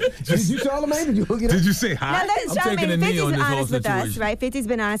Did you Charlamagne? Did you hook it up? did you say hi? Now, let Charlamagne, 50's been honest with us, right? 50's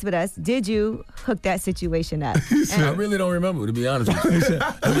been honest with us. Did you hook that situation up? I really don't remember, to be honest with you. He said,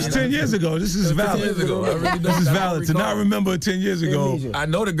 it was 10 years ago. This is valid. 10 years ago. I really don't, This is I don't valid. To recall. not remember 10 years ago. I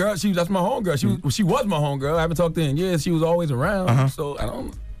know the girl. That's my homegirl. She was my homegirl. I haven't talked to her in years. She was always around. So I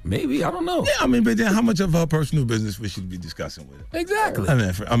don't. Maybe, I don't know. Yeah, I mean, but then how much of her personal business we should be discussing with her? Exactly. I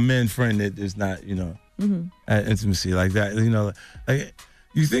mean, a man friend that is not, intimacy like that. Like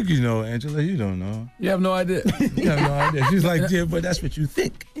you think you know, Angela, you don't know. You have no idea. You have no idea. She's like, yeah, but that's what you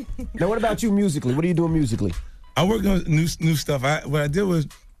think. Now, what about you musically? What are you doing musically? I work on new stuff. What I did was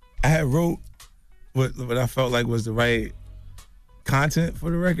I had wrote what I felt like was the right content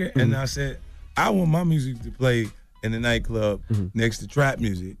for the record, and I said I want my music to play in the nightclub next to trap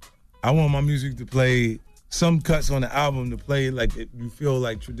music. I want my music to play some cuts on the album to play like you feel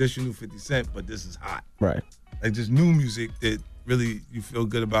like traditional 50 Cent, but this is hot. Right. Like just new music that really you feel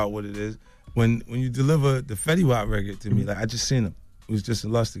good about what it is. When you deliver the Fetty Wap record to me, like I just seen them. It was just a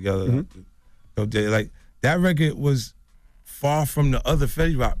Lust together. Like that record was far from the other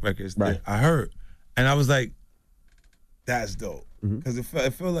Fetty Wap records that I heard. And I was like, that's dope. Because it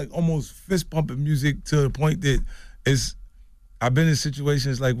felt like almost fist pumping music to the point that I've been in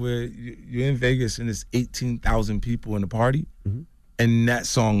situations like where you're in Vegas and it's 18,000 people in the party, and that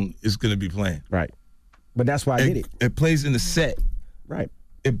song is gonna be playing. Right. But that's why I did it. It plays in the set. Right.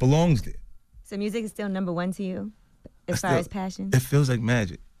 It belongs there. So music is still number one to you, as far as passion? It feels like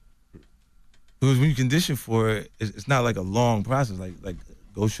magic. Because when you condition for it, it's not like a long process. Like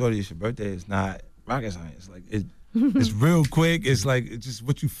Go Shorty, it's your birthday. It's not rocket science. Like it's real quick. It's like it's just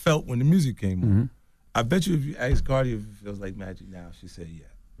what you felt when the music came on. I bet you if you ask Cardi if it feels like magic now, she said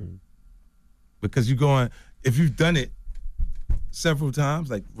yeah. Because you going, if you've done it several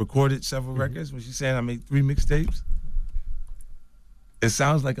times, like recorded several records, when she's saying I made 3 mixtapes, it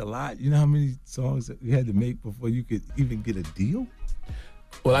sounds like a lot. You know how many songs that you had to make before you could even get a deal?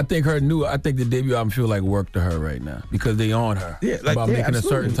 Well, I think the debut album feel like work to her right now because they on her. Yeah, like about making absolutely. a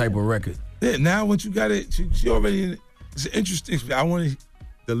certain type of record. Yeah, now once you got it, she already. It's interesting. I want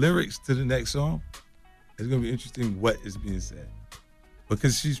the lyrics to the next song. It's gonna be interesting what is being said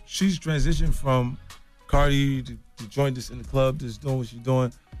because she's transitioned from Cardi to join us in the club, just doing what she's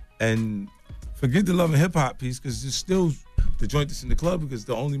doing, and forget the love and hip hop piece because there's still the joint us in the club because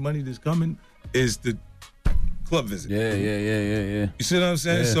the only money that's coming is the club visit. Yeah. You see what I'm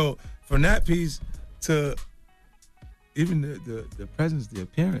saying? Yeah. So from that piece to even the presence, the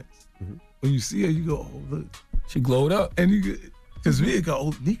appearance, when you see her, you go, oh look, she glowed up, and you because me it got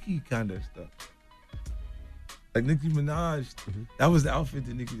old Nicki kind of stuff. Like Nicki Minaj, that was the outfit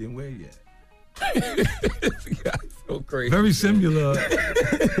that Nicki didn't wear yet. So crazy. Very similar.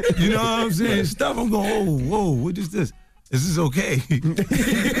 You know what I'm saying? Stuff I'm going, oh, whoa, what is this? Is this okay?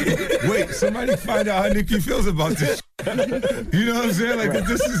 Wait, somebody find out how Nicki feels about this. You know what I'm saying? Like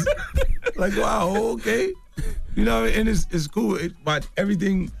this is like, wow, okay. You know, and it's cool. But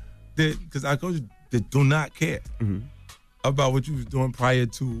everything because I coach that do not care about what you was doing prior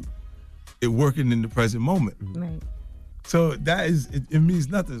to it working in the present moment. Right. So that is, it means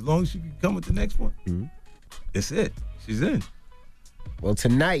nothing. As long as she can come with the next one, it's it. She's in. Well,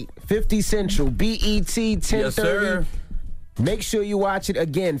 tonight, 50 Central, BET, 10:30. Yes, sir. Make sure you watch it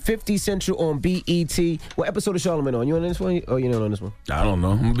again. 50 Central on BET. What episode is Charlamagne on? You on this one? Or you not on this one? I don't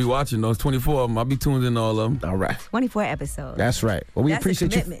know. I'm gonna be watching those 24 of them. I'll be tuned in all of them. All right. 24 episodes. That's right. Well, we That's a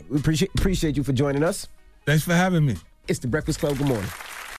appreciate you. commitment. We appreciate you for joining us. Thanks for having me. It's the Breakfast Club. Good morning.